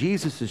see,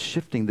 Jesus is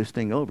shifting this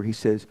thing over. He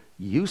says,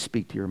 you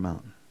speak to your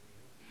mountain.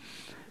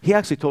 He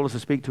actually told us to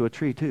speak to a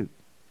tree too.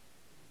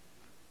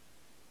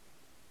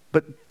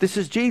 But this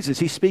is Jesus.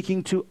 He's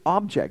speaking to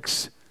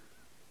objects.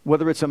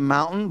 Whether it's a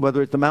mountain,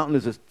 whether the mountain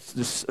is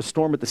a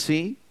storm at the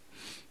sea,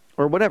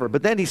 or whatever.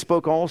 But then he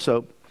spoke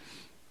also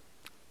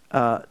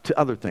to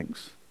other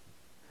things.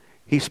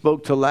 He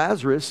spoke to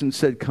Lazarus and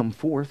said, come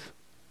forth.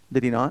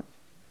 Did he not?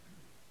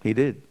 He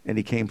did. And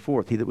he came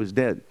forth, he that was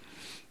dead.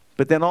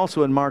 But then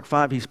also in Mark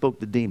 5, he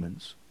spoke to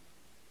demons.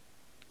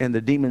 And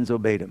the demons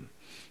obeyed him.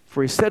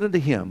 For he said unto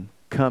him,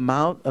 come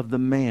out of the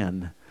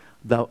man,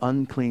 thou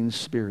unclean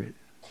spirit.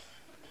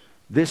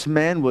 This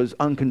man was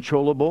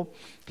uncontrollable.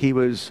 He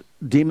was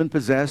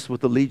demon-possessed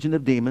with a legion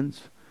of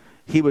demons.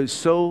 He was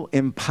so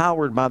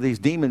empowered by these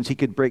demons, he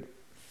could break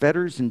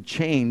fetters and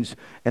chains,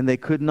 and they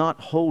could not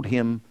hold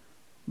him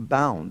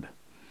bound.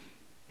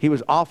 He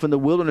was off in the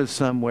wilderness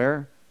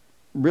somewhere.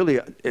 Really,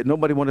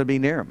 nobody wanted to be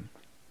near him.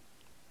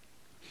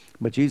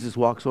 But Jesus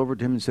walks over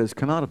to him and says,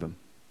 come out of him.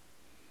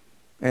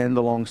 And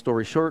the long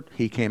story short,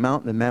 he came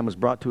out, and the man was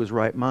brought to his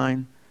right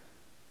mind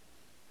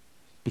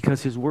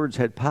because his words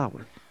had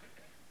power.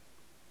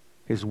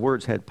 His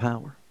words had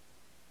power.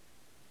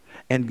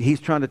 And he's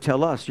trying to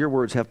tell us, your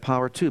words have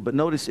power too. But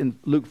notice in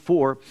Luke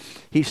 4,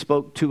 he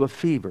spoke to a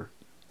fever.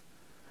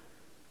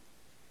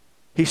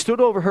 He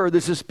stood over her,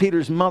 this is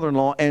Peter's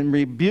mother-in-law, and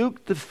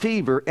rebuked the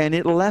fever, and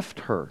it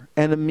left her.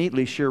 And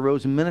immediately she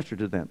arose and ministered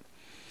to them.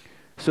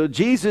 So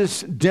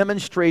Jesus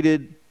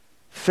demonstrated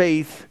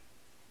faith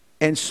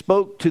and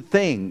spoke to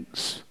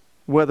things,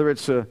 whether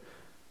it's a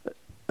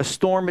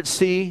storm at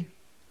sea,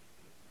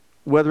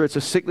 whether it's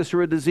a sickness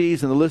or a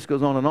disease, and the list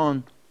goes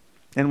on.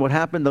 And what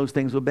happened? Those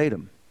things obeyed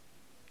him.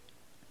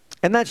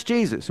 And that's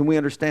Jesus, and we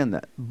understand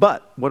that.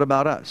 But what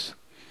about us?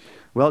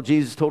 Well,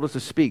 Jesus told us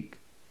to speak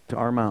to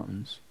our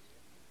mountains.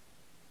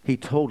 He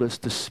told us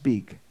to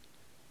speak.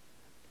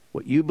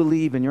 What you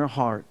believe in your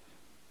heart,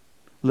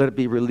 let it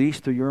be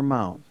released through your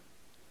mouth.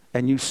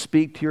 And you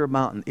speak to your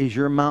mountain. Is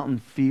your mountain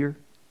fear?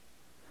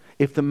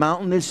 If the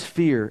mountain is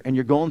fear, and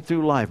you're going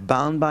through life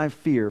bound by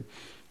fear,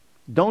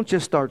 don't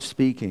just start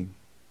speaking.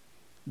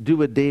 Do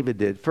what David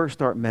did. First,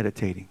 start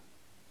meditating.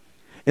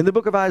 In the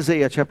book of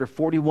Isaiah, chapter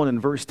 41 and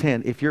verse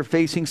 10, if you're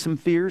facing some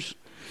fears,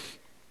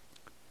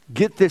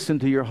 get this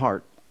into your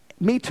heart.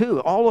 Me too,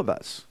 all of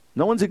us.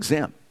 No one's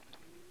exempt.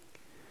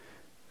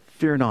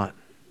 Fear not.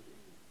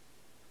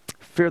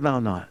 Fear thou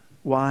not.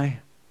 Why?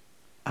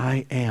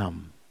 I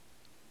am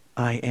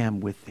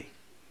with thee.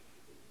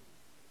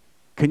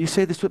 Can you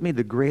say this with me?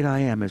 The great I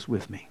am is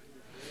with me.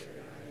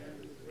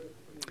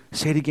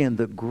 Say it again.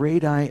 The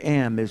great I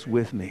am is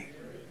with me.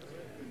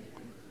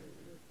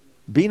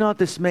 Be not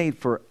dismayed,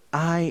 for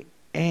I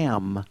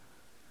am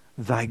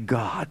thy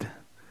God.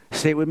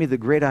 Say it with me. The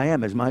great I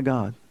am is my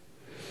God.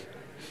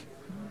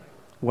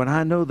 When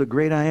I know the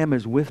great I am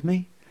is with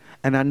me,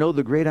 and I know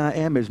the great I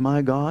am is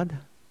my God,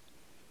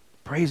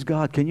 praise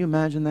God. Can you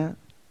imagine that?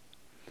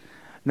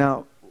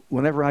 Now,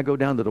 whenever I go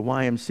down to the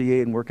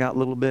YMCA and work out a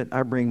little bit,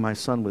 I bring my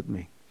son with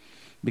me.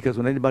 Because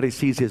when anybody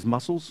sees his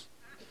muscles,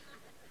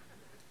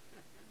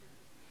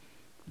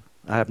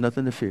 I have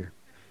nothing to fear.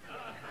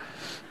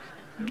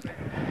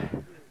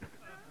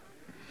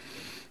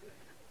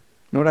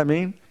 Know what I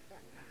mean?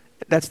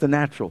 That's the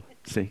natural,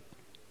 see.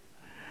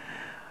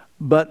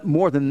 But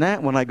more than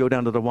that, when I go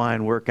down to the Y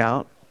and work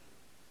out,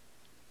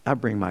 I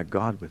bring my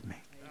God with me.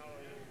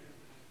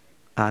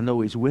 I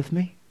know he's with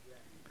me.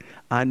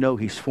 I know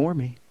he's for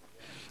me.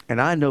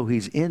 And I know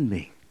he's in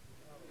me.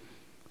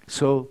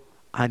 So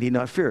I need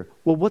not fear.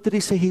 Well, what did he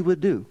say he would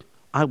do?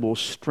 I will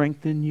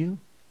strengthen you.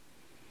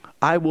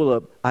 I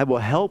will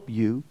help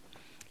you.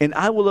 And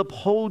I will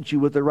uphold you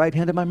with the right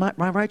hand of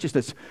my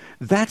righteousness.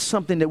 That's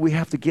something that we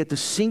have to get to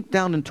sink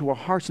down into our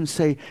hearts and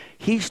say,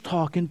 he's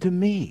talking to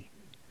me.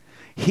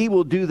 He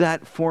will do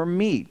that for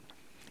me.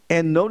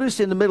 And notice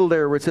in the middle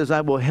there where it says,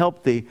 I will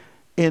help thee.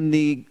 In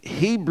the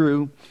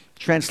Hebrew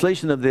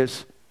translation of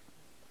this,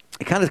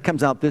 it kind of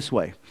comes out this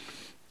way.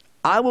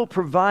 I will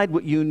provide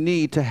what you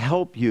need to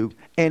help you.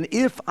 And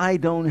if I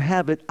don't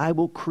have it, I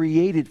will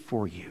create it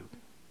for you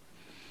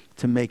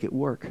to make it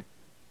work.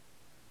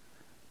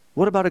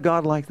 What about a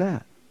God like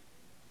that?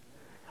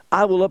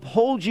 I will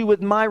uphold you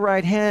with my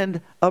right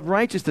hand of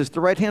righteousness,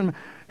 the right hand.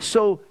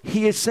 So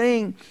he is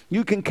saying,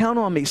 you can count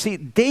on me. See,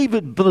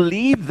 David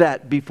believed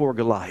that before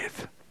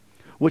Goliath,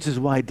 which is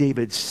why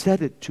David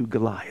said it to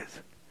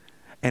Goliath.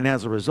 And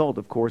as a result,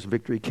 of course,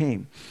 victory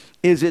came.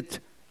 Is it,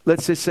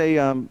 let's just say,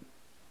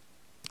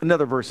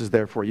 another verse is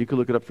there for you. You can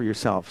look it up for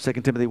yourself. 2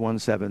 Timothy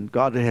 1:7.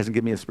 God hasn't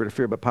given me a spirit of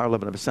fear, but power,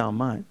 love, and of a sound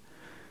mind.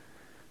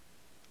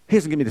 He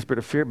hasn't given me the spirit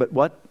of fear, but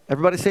what?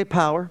 Everybody say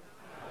power,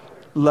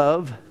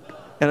 love,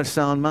 and a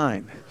sound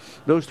mind.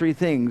 Those three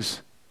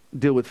things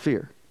deal with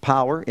fear.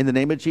 Power, in the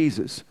name of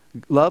Jesus.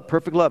 Love,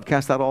 perfect love,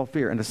 cast out all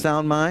fear. And a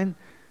sound mind,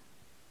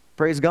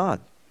 praise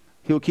God.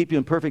 He will keep you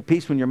in perfect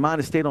peace when your mind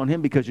is stayed on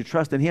him because you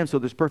trust in him, so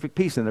there's perfect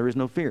peace and there is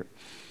no fear.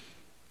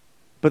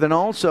 But then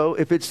also,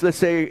 if it's, let's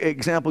say,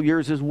 example,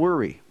 yours is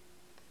worry.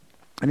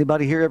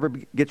 Anybody here ever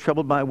get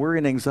troubled by worry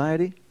and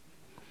anxiety?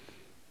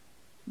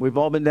 We've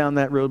all been down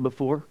that road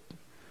before,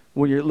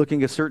 where you're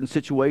looking at certain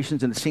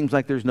situations and it seems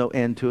like there's no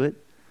end to it.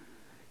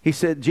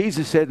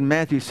 Jesus said in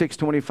Matthew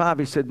 6:25,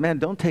 he said, man,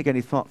 don't take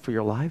any thought for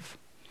your life.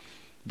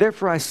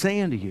 Therefore I say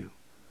unto you,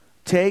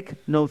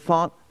 take no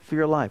thought for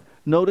your life.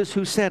 Notice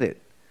who said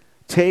it.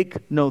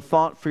 Take no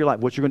thought for your life.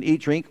 What you're going to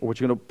eat, drink, or what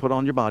you're going to put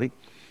on your body,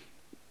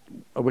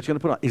 or what you're going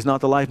to put on. Is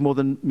not the life more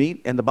than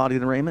meat, and the body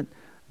than raiment?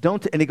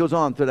 And he goes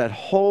on through that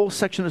whole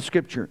section of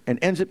Scripture and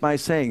ends it by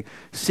saying,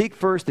 seek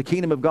first the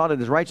kingdom of God and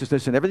His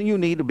righteousness, and everything you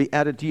need will be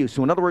added to you.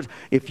 So in other words,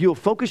 if you'll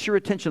focus your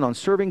attention on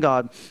serving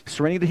God,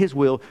 surrendering to His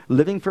will,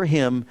 living for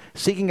Him,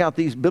 seeking out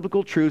these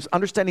biblical truths,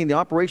 understanding the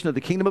operation of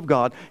the kingdom of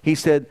God, he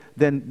said,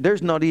 then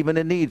there's not even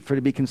a need for you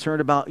to be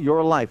concerned about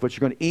your life, what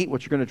you're going to eat,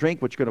 what you're going to drink,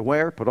 what you're going to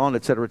wear, put on,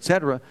 etc.,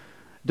 etc.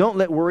 Don't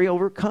let worry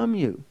overcome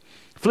you.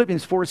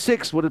 Philippians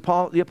 4:6, what did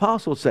Paul the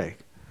apostle say?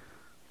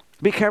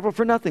 Be careful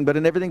for nothing, but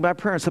in everything by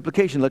prayer and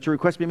supplication, let your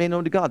requests be made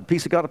known to God. The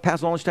peace of God that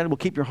passes all understanding will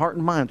keep your heart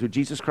and mind through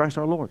Jesus Christ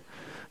our Lord.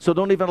 So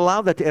don't even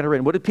allow that to enter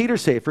in. What did Peter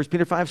say? 1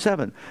 Peter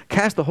 5:7.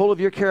 Cast the whole of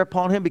your care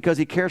upon Him because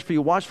He cares for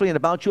you watchfully and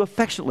about you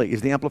affectionately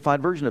is the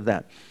amplified version of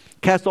that.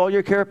 Cast all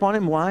your care upon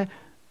Him. Why?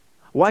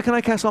 Why can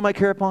I cast all my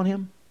care upon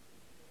Him?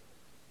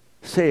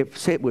 Say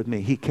it with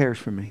me. He cares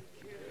for me.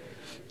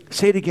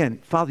 Say it again.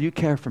 Father, you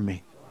care for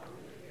me.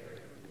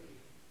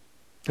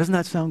 Doesn't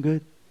that sound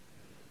good?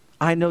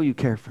 I know you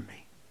care for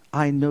me.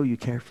 I know you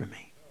care for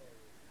me.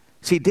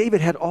 See, David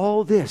had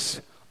all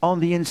this on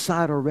the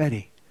inside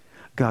already.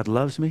 God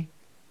loves me.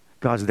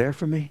 God's there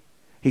for me.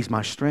 He's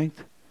my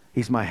strength.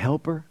 He's my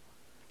helper.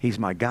 He's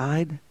my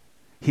guide.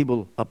 He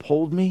will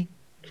uphold me.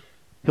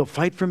 He'll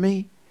fight for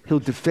me. He'll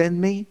defend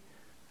me.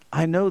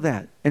 I know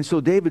that. And so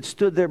David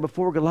stood there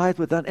before Goliath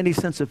without any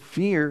sense of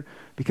fear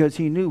because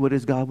he knew what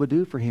his God would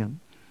do for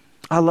him.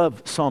 I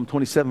love Psalm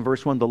 27,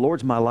 verse 1. The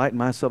Lord's my light and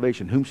my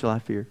salvation. Whom shall I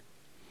fear?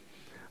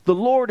 The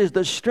Lord is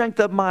the strength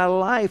of my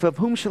life. Of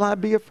whom shall I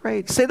be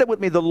afraid? Say that with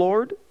me. The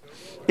Lord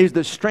is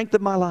the strength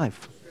of my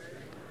life.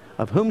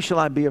 Of whom shall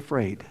I be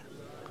afraid?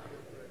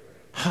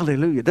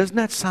 Hallelujah. Doesn't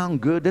that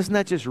sound good? Doesn't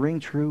that just ring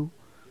true?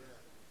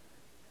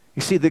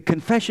 You see, the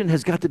confession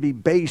has got to be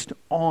based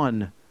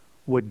on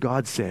what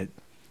God said.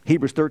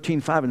 Hebrews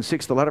 13, 5 and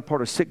 6, the latter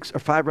part of 6, or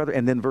 5 rather,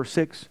 and then verse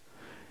 6.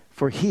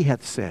 For He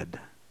hath said,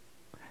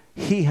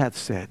 He hath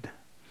said.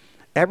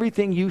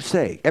 Everything you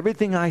say,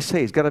 everything I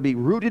say has got to be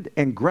rooted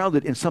and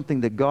grounded in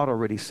something that God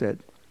already said.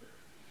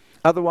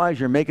 Otherwise,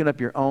 you're making up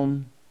your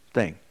own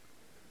thing.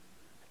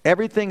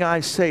 Everything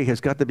I say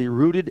has got to be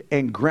rooted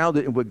and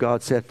grounded in what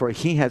God said, for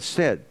He has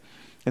said.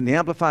 In the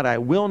Amplified, I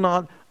will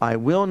not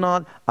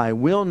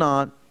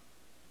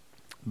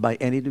by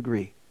any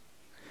degree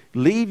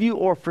leave you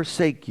or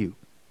forsake you.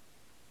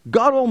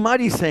 God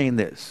Almighty saying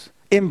this.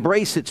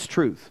 Embrace its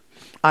truth.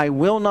 I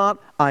will not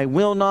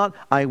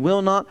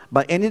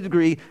by any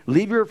degree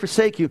leave you or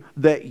forsake you,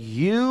 that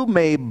you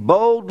may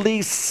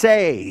boldly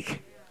say.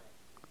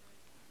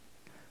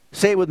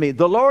 Say it with me.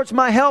 The Lord's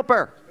my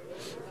helper.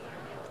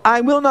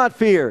 I will not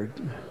fear.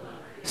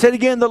 Say it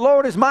again. The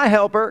Lord is my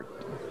helper.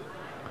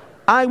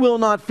 I will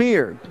not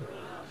fear.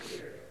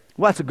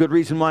 Well, that's a good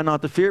reason why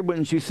not to fear,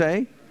 wouldn't you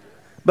say?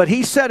 But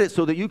He said it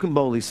so that you can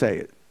boldly say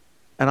it.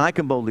 And I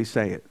can boldly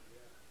say it.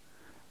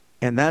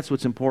 And that's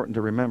what's important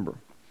to remember.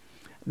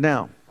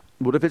 Now,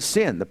 what if it's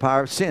sin? The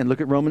power of sin.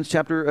 Look at Romans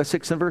chapter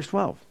 6 and verse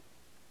 12.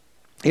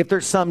 If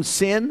there's some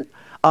sin,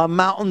 a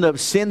mountain of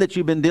sin that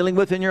you've been dealing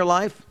with in your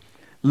life,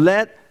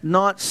 let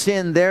not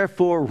sin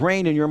therefore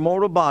reign in your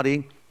mortal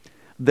body,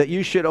 that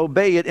you should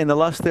obey it in the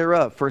lust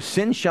thereof. For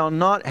sin shall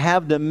not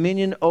have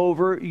dominion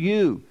over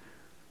you.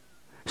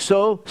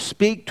 So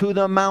speak to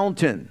the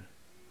mountain.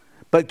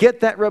 But get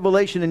that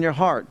revelation in your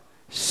heart.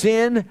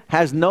 Sin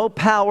has no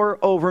power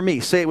over me.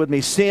 Say it with me.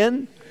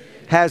 Sin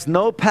has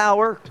no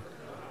power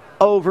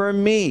over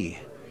me.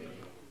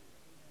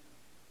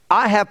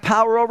 I have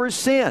power over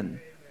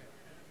sin.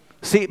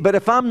 See, but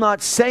if I'm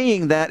not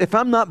saying that, if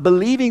I'm not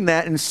believing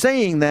that and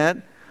saying that,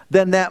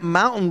 then that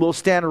mountain will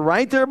stand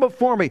right there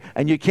before me.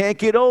 And you can't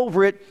get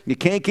over it. You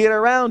can't get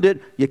around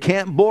it. You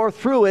can't bore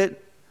through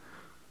it.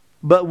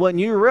 But when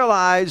you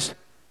realize,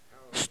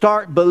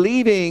 start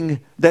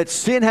believing that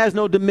sin has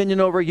no dominion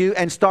over you,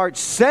 and start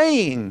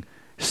saying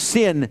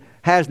sin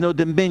has no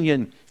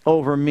dominion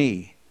over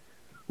me.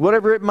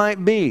 Whatever it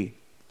might be.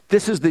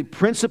 This is the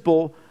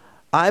principle,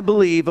 I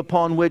believe,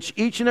 upon which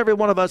each and every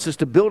one of us is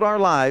to build our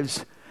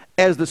lives.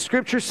 As the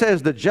Scripture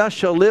says, the just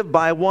shall live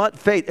by what?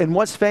 Faith. And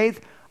what's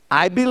faith?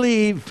 I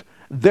believe,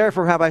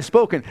 therefore have I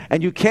spoken.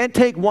 And you can't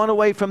take one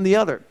away from the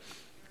other.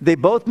 They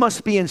both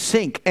must be in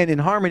sync and in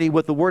harmony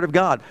with the Word of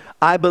God.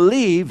 I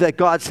believe that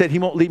God said He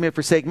won't leave me or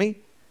forsake me.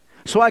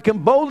 So I can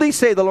boldly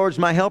say, the Lord's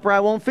my helper, I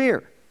won't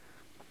fear.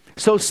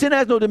 So sin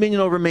has no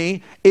dominion over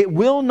me. It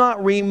will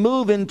not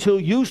remove until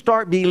you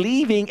start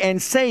believing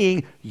and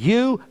saying,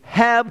 you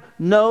have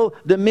no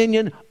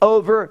dominion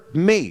over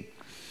me.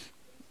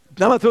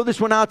 Now I'm going to throw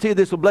this one out to you.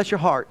 This will bless your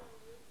heart.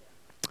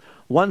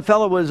 One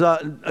fellow was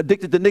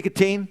addicted to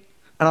nicotine.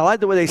 And I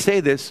like the way they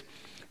say this.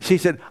 She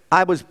said,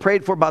 I was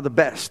prayed for by the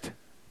best.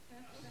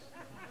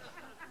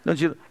 Don't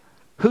you?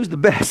 Who's the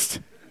best?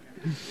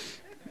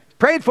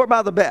 Prayed for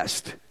by the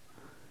best.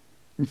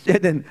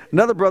 And then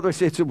another brother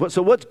said,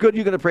 so what's good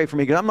you're going to pray for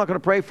me? Because I'm not going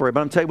to pray for you,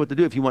 but I'm telling you what to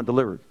do if you want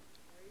delivered.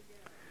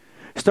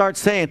 Start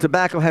saying,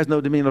 tobacco has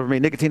no dominion over me.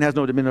 Nicotine has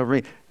no dominion over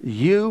me.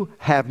 You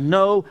have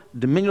no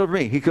dominion over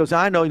me. He goes,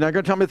 I know. You're not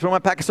going to tell me to throw my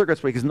pack of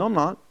cigarettes away. He goes, no, I'm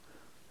not.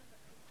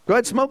 Go ahead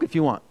and smoke if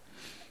you want.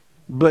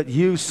 But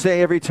you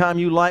say every time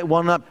you light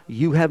one up,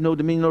 you have no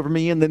dominion over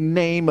me. In the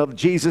name of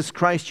Jesus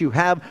Christ, you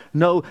have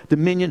no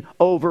dominion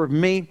over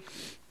me.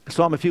 I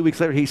saw him a few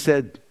weeks later. He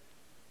said,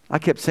 I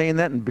kept saying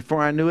that, and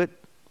before I knew it,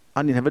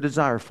 I didn't have a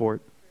desire for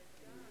it.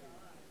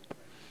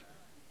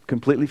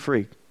 Completely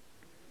free.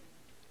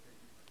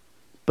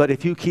 But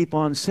if you keep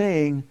on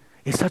saying,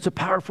 it's such a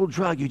powerful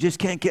drug, you just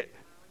can't get...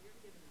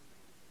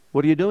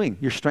 What are you doing?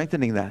 You're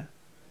strengthening that.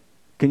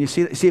 Can you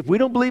see that? See, if we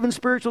don't believe in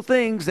spiritual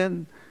things,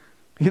 then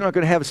you're not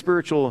going to have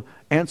spiritual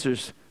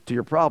answers to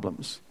your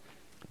problems.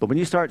 But when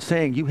you start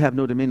saying, you have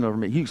no dominion over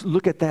me, you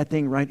look at that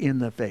thing right in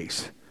the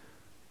face.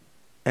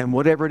 And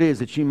whatever it is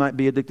that you might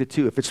be addicted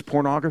to, if it's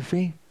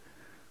pornography,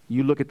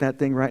 you look at that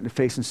thing right in the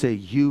face and say,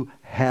 you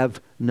have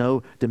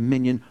no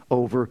dominion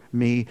over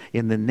me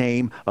in the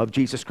name of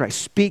Jesus Christ.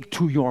 Speak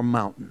to your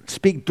mountain.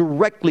 Speak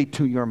directly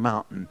to your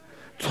mountain.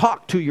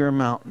 Talk to your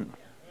mountain.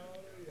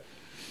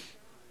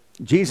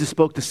 Jesus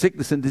spoke to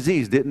sickness and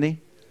disease, didn't he?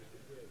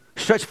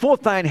 Stretch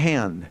forth thine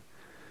hand.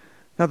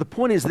 Now the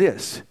point is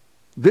this.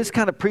 This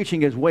kind of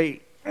preaching is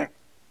way...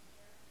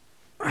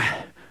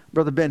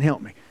 Brother Ben,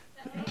 help me.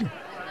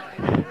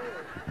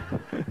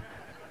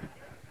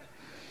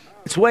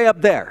 It's way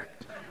up there.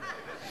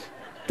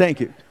 Thank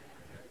you.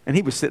 And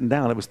he was sitting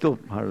down. It was still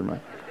harder than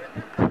mine.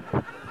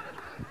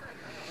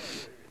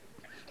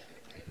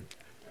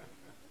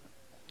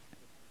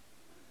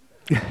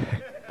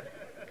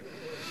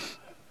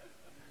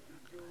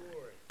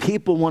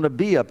 People want to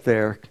be up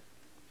there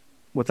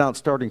without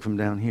starting from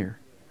down here.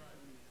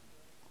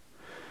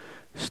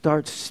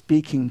 Start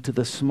speaking to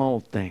the small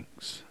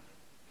things.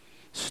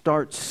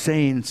 Start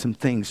saying some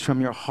things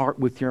from your heart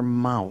with your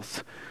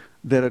mouth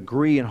that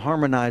agree and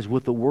harmonize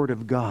with the Word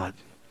of God.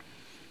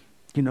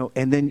 You know,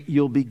 and then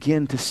you'll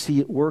begin to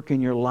see it work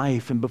in your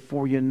life. And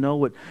before you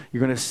know it,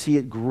 you're going to see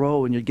it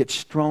grow and you get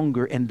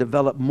stronger and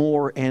develop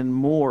more and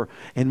more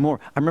and more.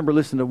 I remember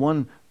listening to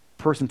one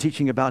person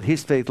teaching about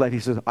his faith life.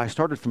 He says, I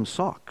started from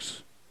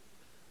socks.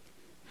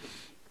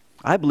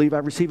 I believe I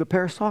received a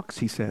pair of socks,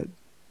 he said.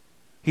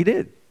 He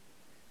did.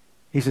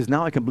 He says,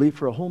 now I can believe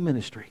for a whole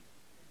ministry.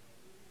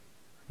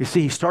 You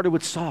see, he started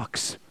with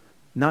socks.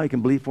 Now he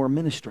can believe for a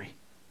ministry.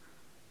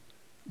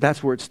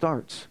 That's where it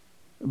starts.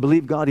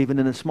 Believe God even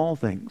in the small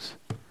things.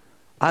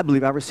 I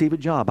believe I receive a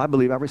job. I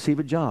believe I receive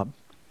a job.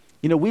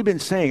 You know, we've been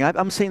saying,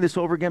 I'm saying this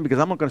over again because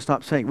I'm not going to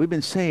stop saying it. We've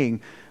been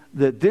saying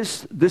that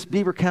this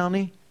Beaver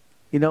County,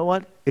 you know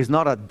what, is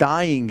not a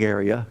dying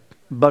area,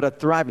 but a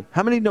thriving.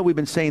 How many know we've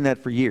been saying that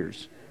for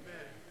years?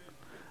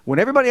 When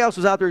everybody else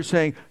was out there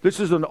saying, this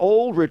is an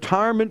old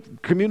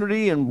retirement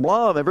community and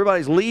blah,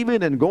 everybody's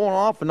leaving and going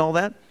off and all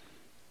that,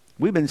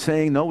 we've been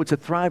saying, no, it's a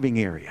thriving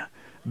area.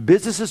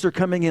 Businesses are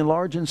coming in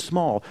large and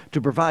small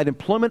to provide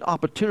employment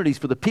opportunities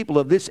for the people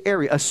of this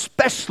area,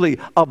 especially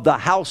of the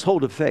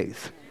household of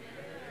faith.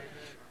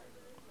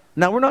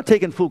 Now, we're not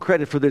taking full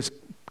credit for this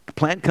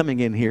plant coming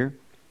in here,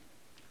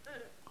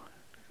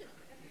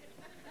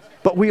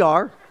 but we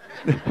are.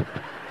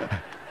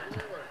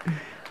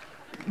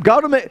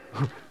 God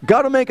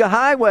will make a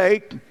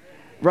highway,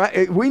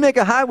 right? We make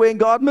a highway and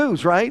God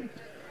moves, right?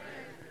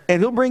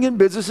 And He'll bring in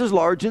businesses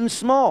large and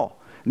small.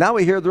 Now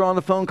we hear they're on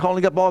the phone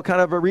calling up all kind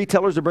of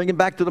retailers to bring them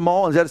back to the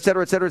mall, and et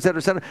cetera, et cetera, et cetera,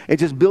 et cetera. It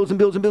just builds and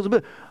builds and builds and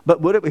builds.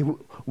 But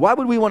why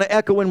would we want to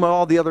echo in with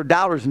all the other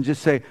doubters and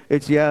just say,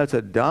 it's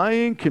a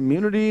dying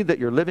community that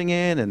you're living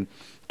in and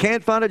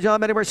can't find a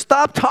job anywhere?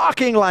 Stop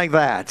talking like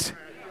that.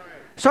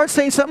 Start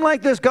saying something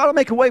like this. God will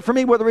make a way for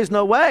me where there is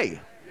no way.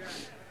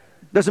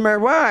 Doesn't matter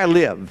where I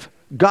live.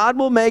 God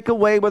will make a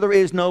way where there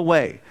is no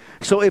way.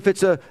 So if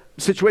it's a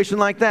situation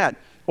like that,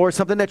 or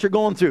something that you're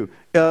going through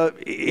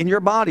in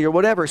your body or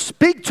whatever,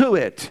 speak to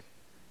it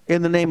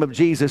in the name of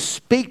Jesus.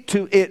 Speak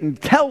to it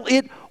and tell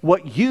it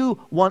what you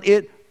want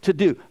it to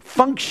do.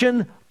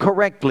 Function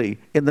correctly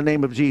in the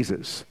name of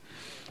Jesus.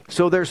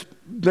 So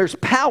there's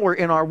power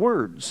in our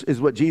words, is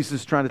what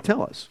Jesus is trying to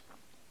tell us.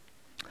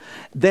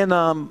 Then,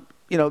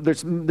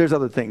 there's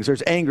other things.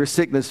 There's anger,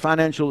 sickness,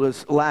 financial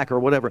lack, or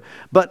whatever.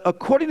 But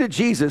according to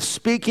Jesus,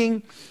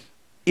 speaking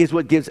is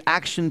what gives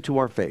action to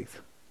our faith.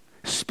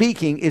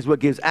 Speaking is what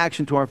gives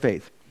action to our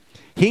faith.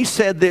 He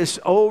said this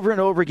over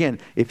and over again.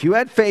 If you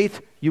had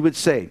faith, you would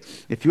say.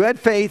 If you had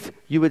faith,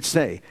 you would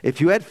say. If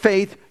you had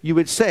faith, you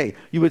would say.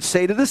 You would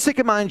say to the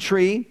sycamore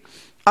tree,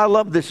 I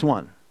love this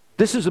one.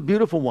 This is a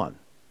beautiful one.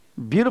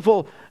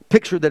 Beautiful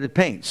picture that it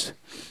paints.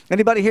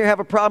 Anybody here have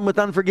a problem with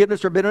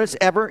unforgiveness or bitterness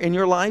ever in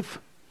your life?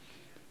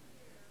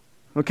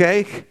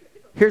 Okay.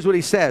 Here's what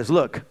he says.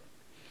 Look.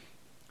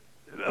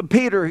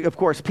 Peter, of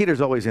course,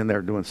 Peter's always in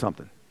there doing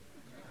something.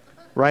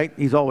 Right?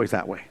 He's always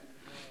that way.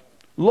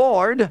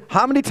 Lord,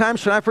 how many times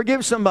should I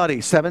forgive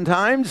somebody? 7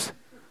 times?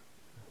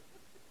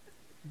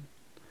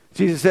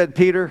 Jesus said,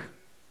 Peter,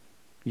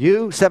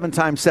 you 7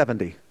 times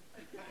 70.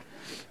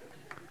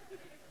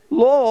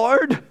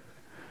 Lord,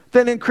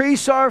 then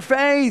increase our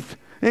faith.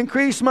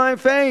 Increase my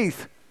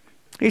faith.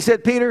 He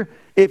said, Peter,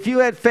 if you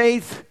had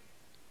faith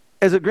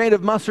as a grain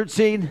of mustard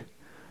seed,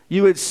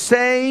 you would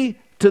say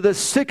to the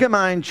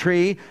sycamore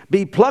tree,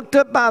 be plucked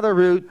up by the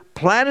root,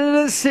 planted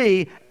in the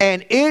sea,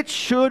 and it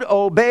should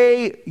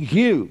obey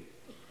you.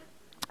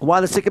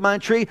 Why the sycamore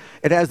tree?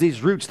 It has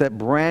these roots that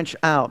branch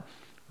out.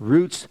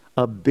 Roots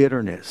of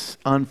bitterness,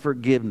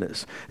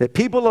 unforgiveness, that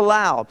people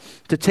allow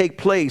to take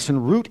place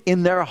and root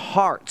in their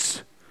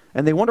hearts.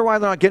 And they wonder why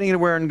they're not getting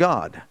anywhere in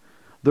God.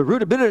 The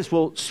root of bitterness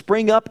will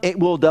spring up. It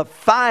will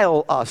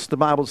defile us, the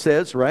Bible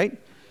says, right?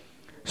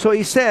 So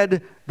he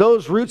said,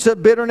 those roots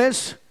of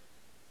bitterness,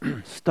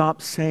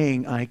 stop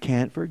saying, I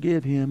can't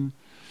forgive him.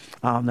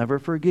 I'll never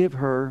forgive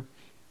her.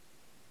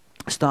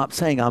 Stop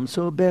saying, I'm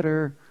so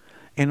bitter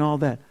and all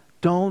that.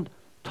 Don't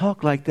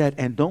talk like that,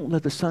 and don't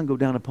let the sun go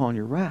down upon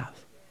your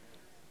wrath.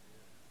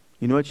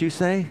 You know what you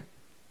say?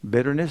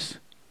 Bitterness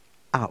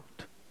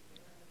out.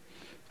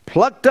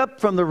 Plucked up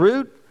from the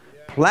root,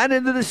 planted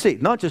into the sea.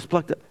 Not just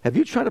plucked up. Have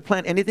you tried to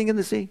plant anything in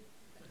the sea?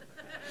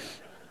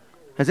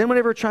 Has anyone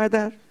ever tried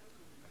that?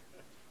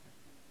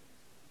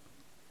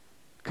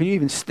 Can you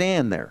even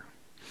stand there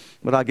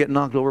without getting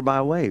knocked over by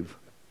a wave?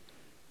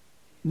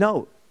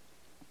 No.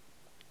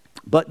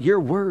 But your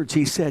words,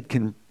 he said,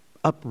 can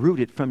uproot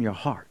it from your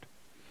heart.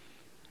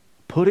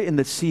 Put it in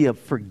the sea of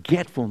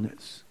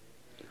forgetfulness.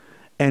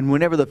 And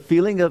whenever the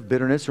feeling of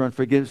bitterness or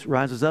unforgiveness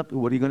rises up,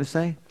 what are you going to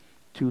say?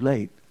 Too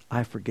late.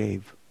 I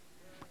forgave.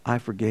 I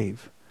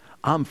forgave.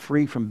 I'm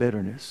free from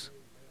bitterness.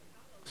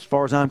 As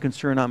far as I'm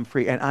concerned, I'm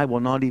free. And I will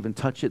not even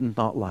touch it in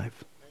thought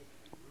life.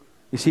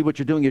 You see, what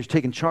you're doing is you're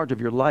taking charge of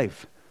your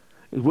life.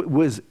 It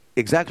was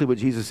exactly what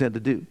Jesus said to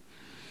do.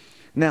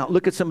 Now,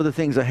 look at some of the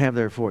things I have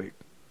there for you.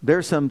 There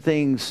are some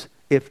things,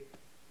 if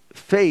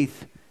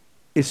faith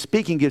is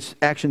speaking, gives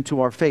action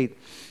to our faith,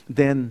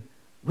 then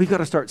we've got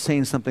to start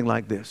saying something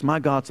like this. My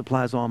God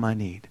supplies all my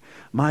need.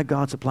 My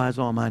God supplies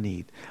all my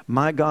need.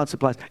 My God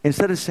supplies.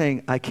 Instead of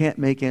saying, I can't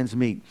make ends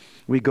meet,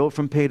 we go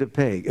from pay to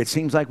pay. It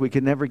seems like we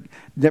can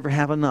never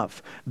have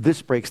enough.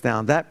 This breaks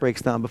down, that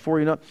breaks down. Before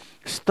you know it,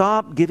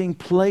 stop giving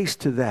place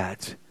to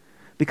that,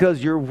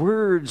 because your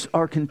words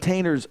are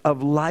containers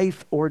of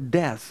life or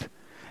death.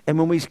 And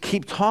when we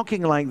keep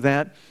talking like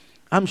that,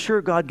 I'm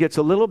sure God gets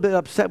a little bit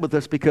upset with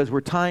us because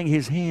we're tying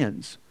his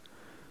hands.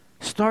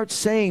 Start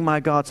saying, my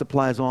God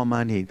supplies all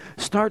my need.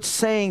 Start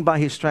saying, by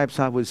his stripes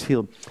I was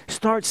healed.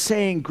 Start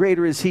saying,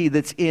 greater is he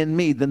that's in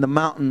me than the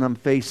mountain I'm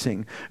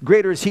facing.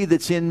 Greater is he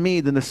that's in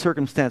me than the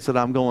circumstance that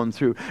I'm going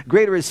through.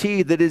 Greater is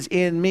he that is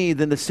in me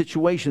than the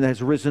situation that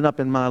has risen up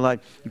in my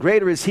life.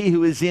 Greater is he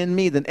who is in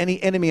me than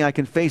any enemy I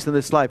can face in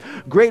this life.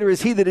 Greater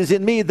is he that is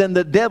in me than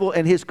the devil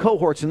and his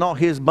cohorts and all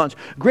his bunch.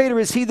 Greater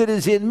is he that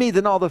is in me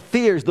than all the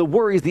fears, the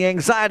worries, the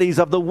anxieties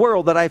of the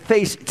world that I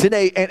face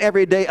today and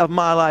every day of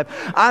my life.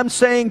 I'm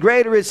saying, greater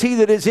is he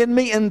that is in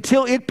me,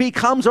 until it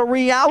becomes a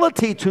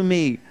reality to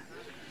me.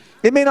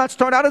 It may not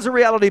start out as a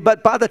reality,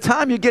 but by the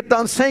time you get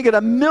done saying it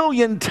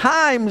 1,000,000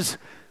 times,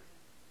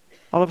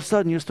 all of a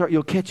sudden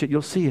you'll catch it,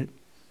 you'll see it.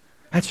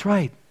 That's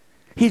right.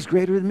 He's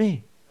greater than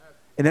me.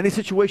 In any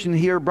situation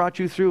he ever brought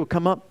you through,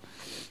 come up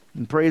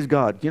and praise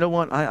God. You know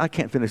what? I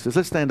can't finish this.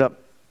 Let's stand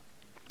up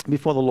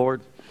before the Lord.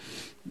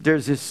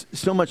 There's this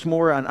so much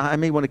more, and I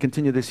may want to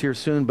continue this here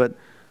soon, but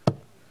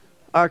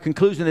our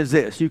conclusion is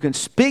this. You can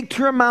speak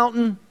to your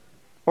mountain,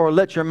 or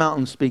let your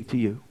mountain speak to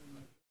you.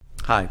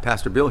 Hi,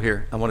 Pastor Bill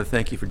here. I want to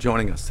thank you for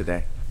joining us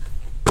today.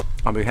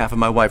 On behalf of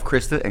my wife,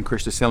 Krista, and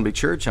Christian Assembly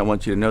Church, I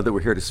want you to know that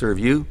we're here to serve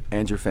you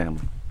and your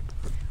family.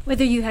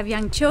 Whether you have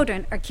young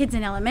children or kids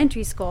in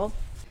elementary school,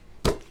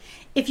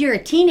 if you're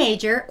a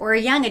teenager or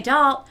a young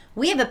adult,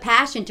 we have a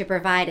passion to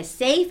provide a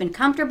safe and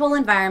comfortable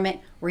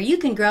environment where you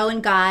can grow in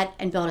God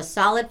and build a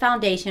solid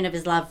foundation of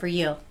his love for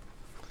you.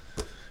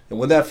 And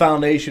with that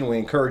foundation, we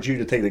encourage you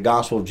to take the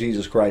gospel of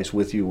Jesus Christ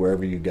with you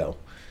wherever you go.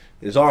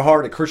 It is our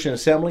heart at Christian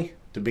Assembly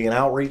to be an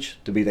outreach,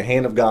 to be the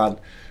hand of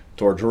God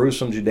toward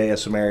Jerusalem, Judea,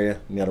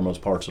 Samaria, and the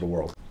uttermost parts of the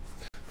world.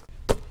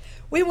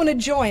 We want to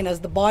join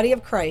as the body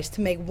of Christ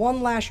to make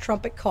one last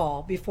trumpet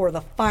call before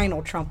the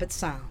final trumpet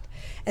sound,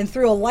 and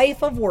through a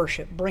life of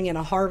worship, bring in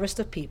a harvest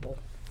of people.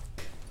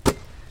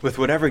 With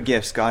whatever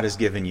gifts God has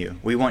given you,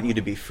 we want you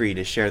to be free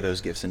to share those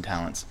gifts and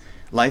talents.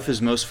 Life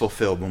is most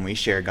fulfilled when we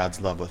share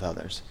God's love with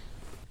others.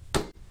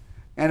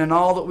 And in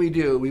all that we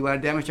do, we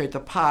want to demonstrate the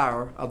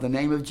power of the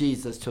name of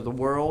Jesus to the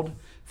world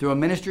through a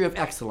ministry of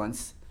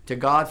excellence, to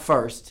God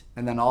first,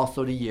 and then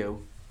also to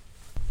you.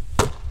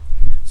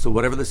 So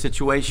whatever the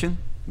situation,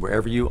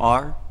 wherever you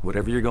are,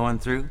 whatever you're going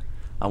through,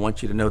 I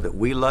want you to know that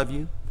we love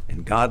you,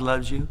 and God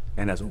loves you,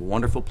 and has a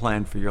wonderful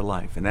plan for your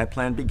life. And that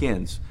plan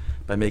begins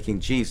by making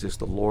Jesus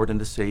the Lord and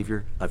the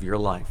Savior of your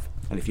life.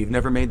 And if you've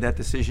never made that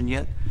decision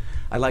yet,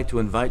 I'd like to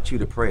invite you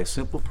to pray a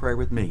simple prayer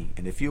with me.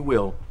 And if you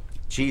will,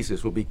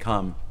 Jesus will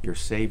become your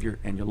Savior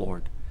and your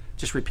Lord.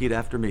 Just repeat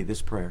after me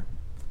this prayer.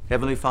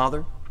 Heavenly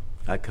Father,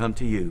 I come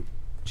to you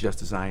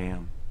just as I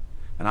am.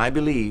 And I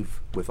believe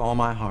with all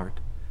my heart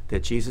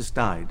that Jesus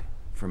died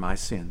for my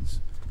sins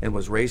and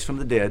was raised from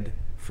the dead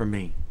for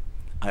me.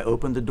 I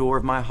open the door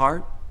of my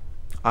heart.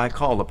 I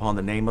call upon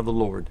the name of the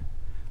Lord.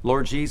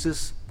 Lord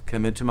Jesus,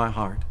 come into my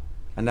heart.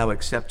 I now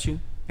accept you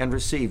and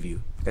receive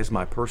you as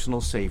my personal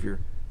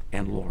Savior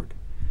and Lord.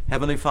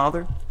 Heavenly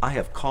Father, I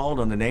have called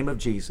on the name of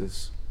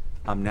Jesus.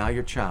 I'm now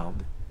your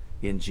child.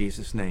 In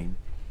Jesus' name,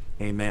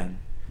 amen.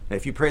 Now,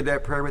 if you prayed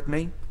that prayer with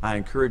me, I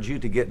encourage you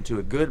to get into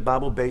a good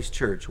Bible-based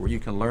church where you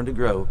can learn to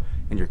grow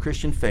in your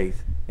Christian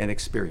faith and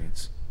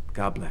experience.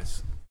 God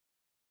bless.